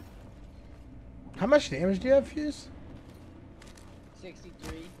 How much damage do you have, Fuse?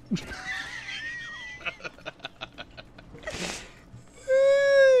 63.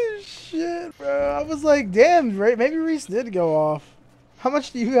 Shit, bro. I was like, damn, right? Maybe Reese did go off. How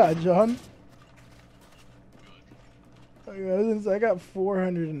much do you got, John? I got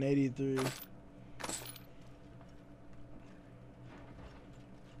 483.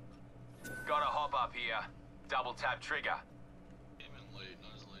 Gotta hop up here. Double tap trigger. Came in late,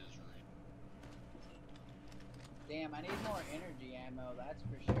 not as late as Reed. Damn, I need more energy ammo, that's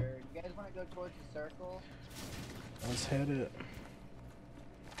for sure. You guys want to go towards the circle? Let's hit it.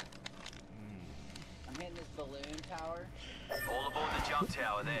 I'm hitting this balloon tower. All aboard the jump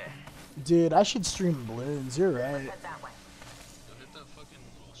tower there. Dude, I should stream balloons. You're right. Go hit that fucking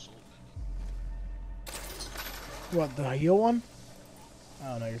little assault thing. What, the heal one?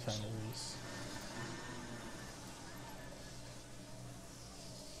 Oh, no, you're talking to Reese.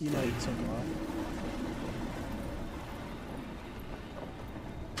 You know you took off.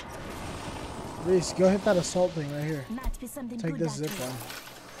 Reese, go hit that assault thing right here. Might be something Take good this back zip here. line.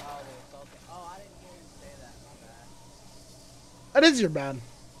 Oh, the assault thing. Oh, I didn't hear him say that. My bad. That is your bad.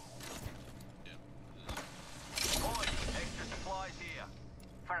 Boys, extra supplies here.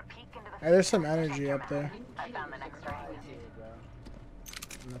 For a peek into the Hey, there's some energy up there. I found the next ring. Here, bro.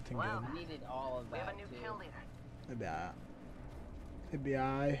 Nothing Well, I needed all of we have that, a new too. kill leader. good. It'd be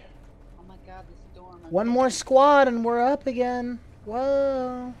I. Oh my god, the storm. I'm One getting- more squad and we're up again.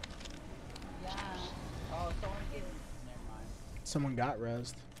 Whoa. Yeah. Oh, someone Someone got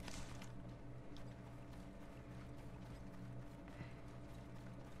rezzed.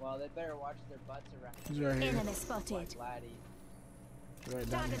 Well, they better watch their butts around. He's right here. Enemy spotted. Like laddie. Right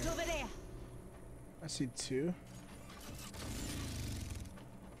down Target here. over there. I see two.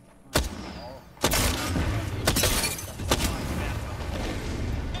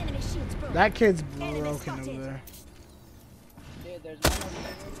 Enemy shields broken. That kid's Enemy broken spotted. over there. Dude, there's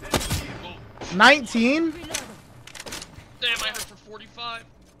one more. 19? Damn, I hit for 45.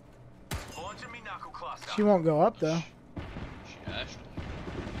 Launching me knuckle cluster. She won't go up though. She ashed.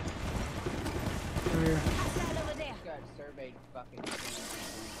 Over here. Hostile over there. This guy surveyed fucking.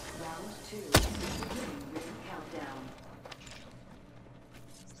 Round 2. Beginning ring countdown.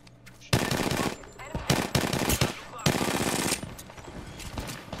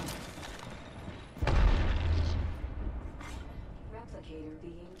 Replicator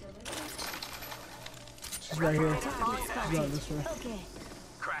being delivered. She's right here. She's going this way. Okay.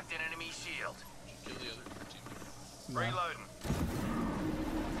 Cracked an enemy shield. Kill the other team. No. Reloading.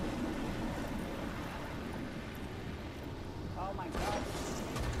 Oh my god.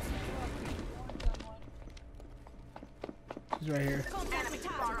 She's right here. Contact with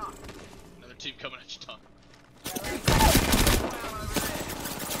target. Another team coming at you, Tom.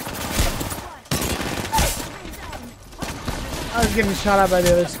 I was getting shot at by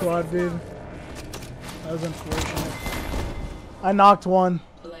the other squad, dude. That was unfortunate. I knocked one.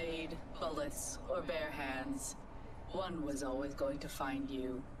 Blade, bullets, or bare hands. One was always going to find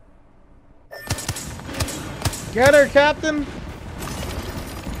you. Get her, Captain!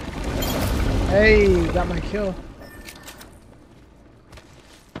 Hey, got my kill.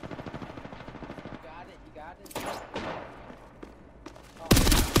 You got it.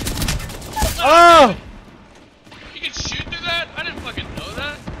 Oh! You can shoot through that? I didn't fucking know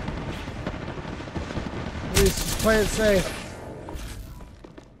that. Please, just play it safe.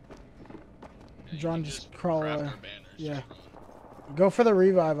 Yeah, John, just crawl craft away. our banners, Yeah. just run. Go for the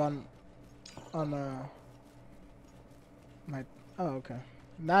revive on my. Oh, okay.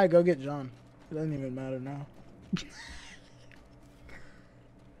 Now I go get John. It doesn't even matter now.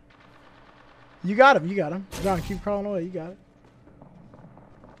 You got him. You got him. John, keep crawling away. You got it.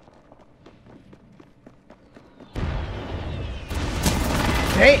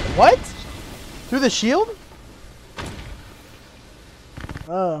 Hey, what? Through the shield? Oh. I don't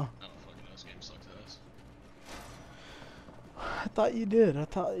fucking know, this game sucks ass. I thought you did. I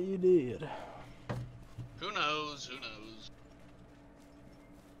thought you did. Who knows? Who knows?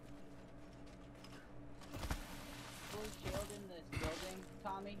 Full shield in this building,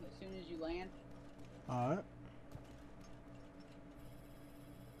 Tommy, as soon as you land. Alright.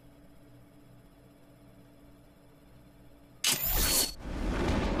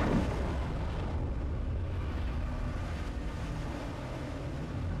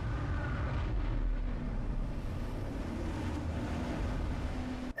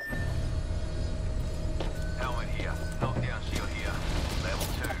 Helmet here. Knockdown shield here. Level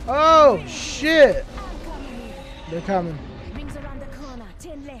 2. Oh, shit! They're coming. Rings around the corner.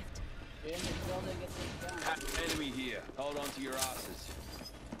 10 left. Get in this building, get this done. Enemy here. Hold on to your asses.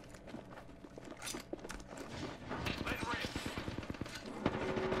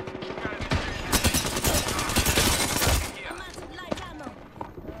 Light ammo.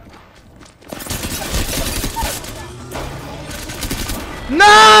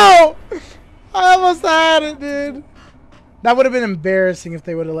 No! I almost had it, dude. That would have been embarrassing if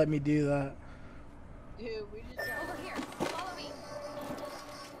they would have let me do that. Dude, we just got Over here. Follow me.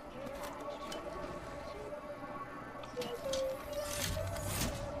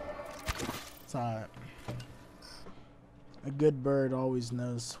 It's alright. A good bird always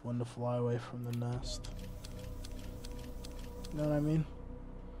knows when to fly away from the nest. You know what I mean?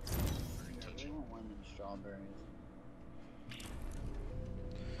 we want one of them strawberries.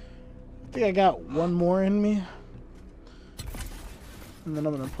 I think I got one more in me. And then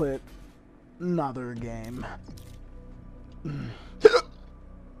I'm gonna play another game.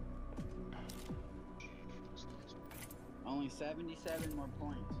 Only 77 more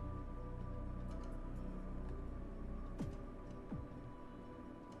points.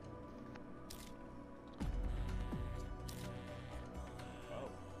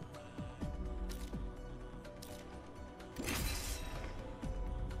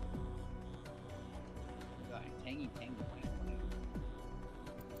 Like tangy.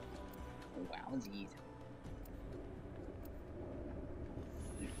 Wowsies.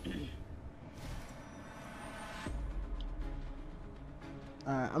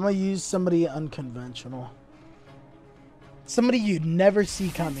 Alright, I'm gonna use somebody unconventional. Somebody you'd never see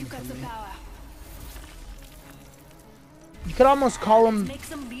coming from me. You could almost call him Make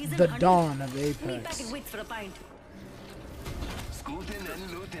some bees and the honey. dawn of Meet back Apex. and wait for a pint. Scooting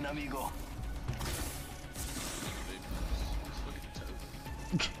and looting, amigo.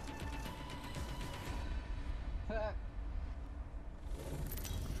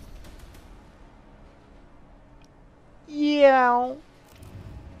 Yeah.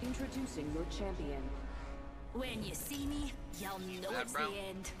 Introducing your champion. When you see me, you'll know it's the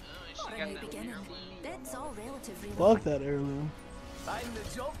end. Or a new beginning. That's all relative, really. Fuck that heirloom. I'm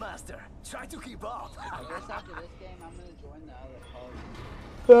the jump master. Try to keep up. I guess after this game, I'm gonna join the other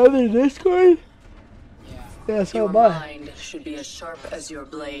The other Discord? Yeah, so Your am I. mind should be as sharp as your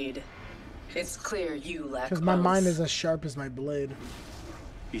blade. It's clear you lack Because my both. mind is as sharp as my blade.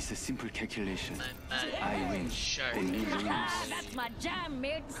 It's a simple calculation. I win, then you lose. That's my jam,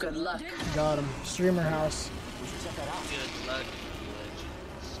 mates. Good luck. Got him. Streamer house. Good luck,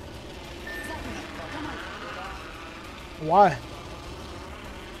 Why?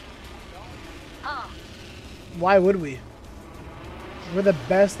 Why would we? We're the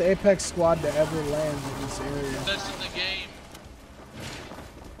best Apex squad to ever land in this area. Best in the game.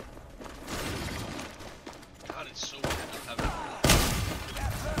 God, it's so weird to have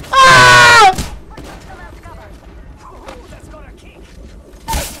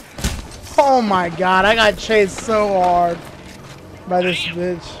Oh my god, I got chased so hard by this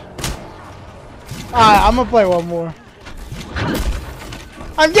bitch. Alright, I'm gonna play one more.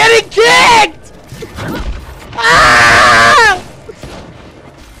 I'm getting kicked! Ah!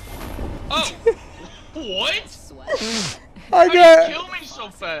 Oh! What? I How got, did you kill me so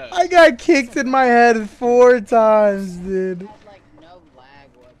fast? I got kicked in my head 4 times, dude.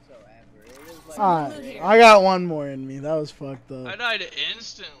 Alright, I got one more in me. That was fucked up. I died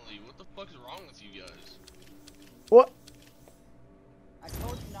instantly. What the fuck is wrong with you guys? What? I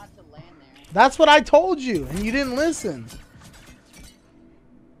told you not to land there. That's what I told you, and you didn't listen.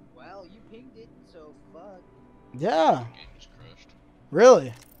 Well, you pinged it, so fuck. Yeah.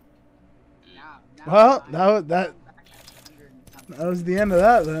 Really? Well, that was the end of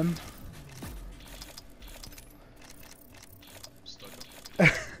that then.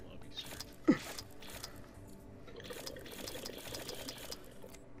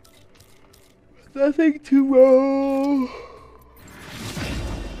 Nothing to roll.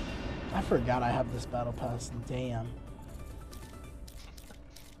 I forgot I have this battle pass. Damn.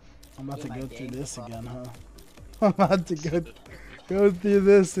 I'm about to go through this again, huh? I'm about to go through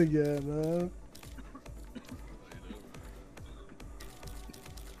this again,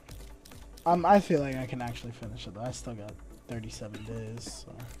 huh? I feel like I can actually finish it though. I still got 37 days,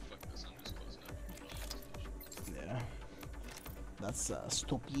 so. Yeah. That's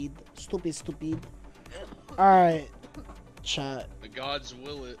stupid. Stupid. Alright. Chat. The gods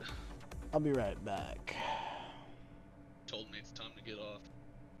will it. I'll be right back. Told me it's time to get off.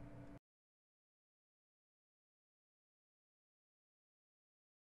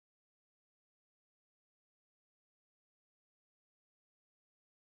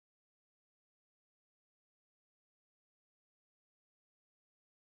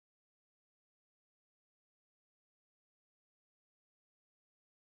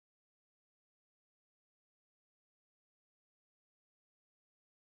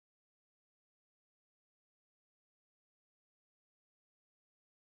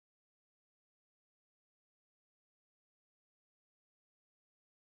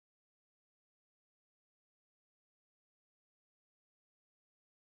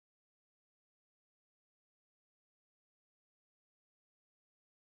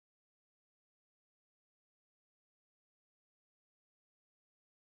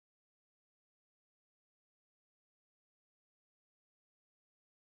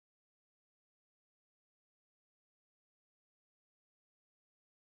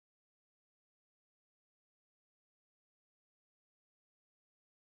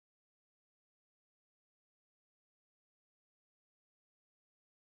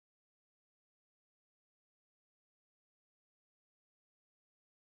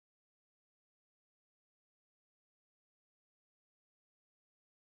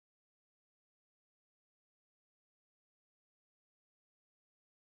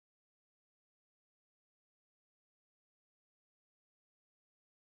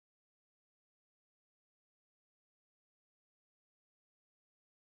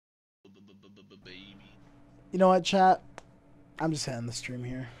 Baby. You know what, chat? I'm just ending the stream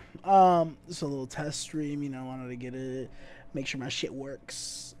here. Just a little test stream, you know, wanted to get it, make sure my shit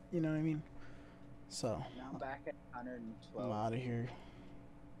works. You know what I mean? So I'm back at 112. I'm out of here.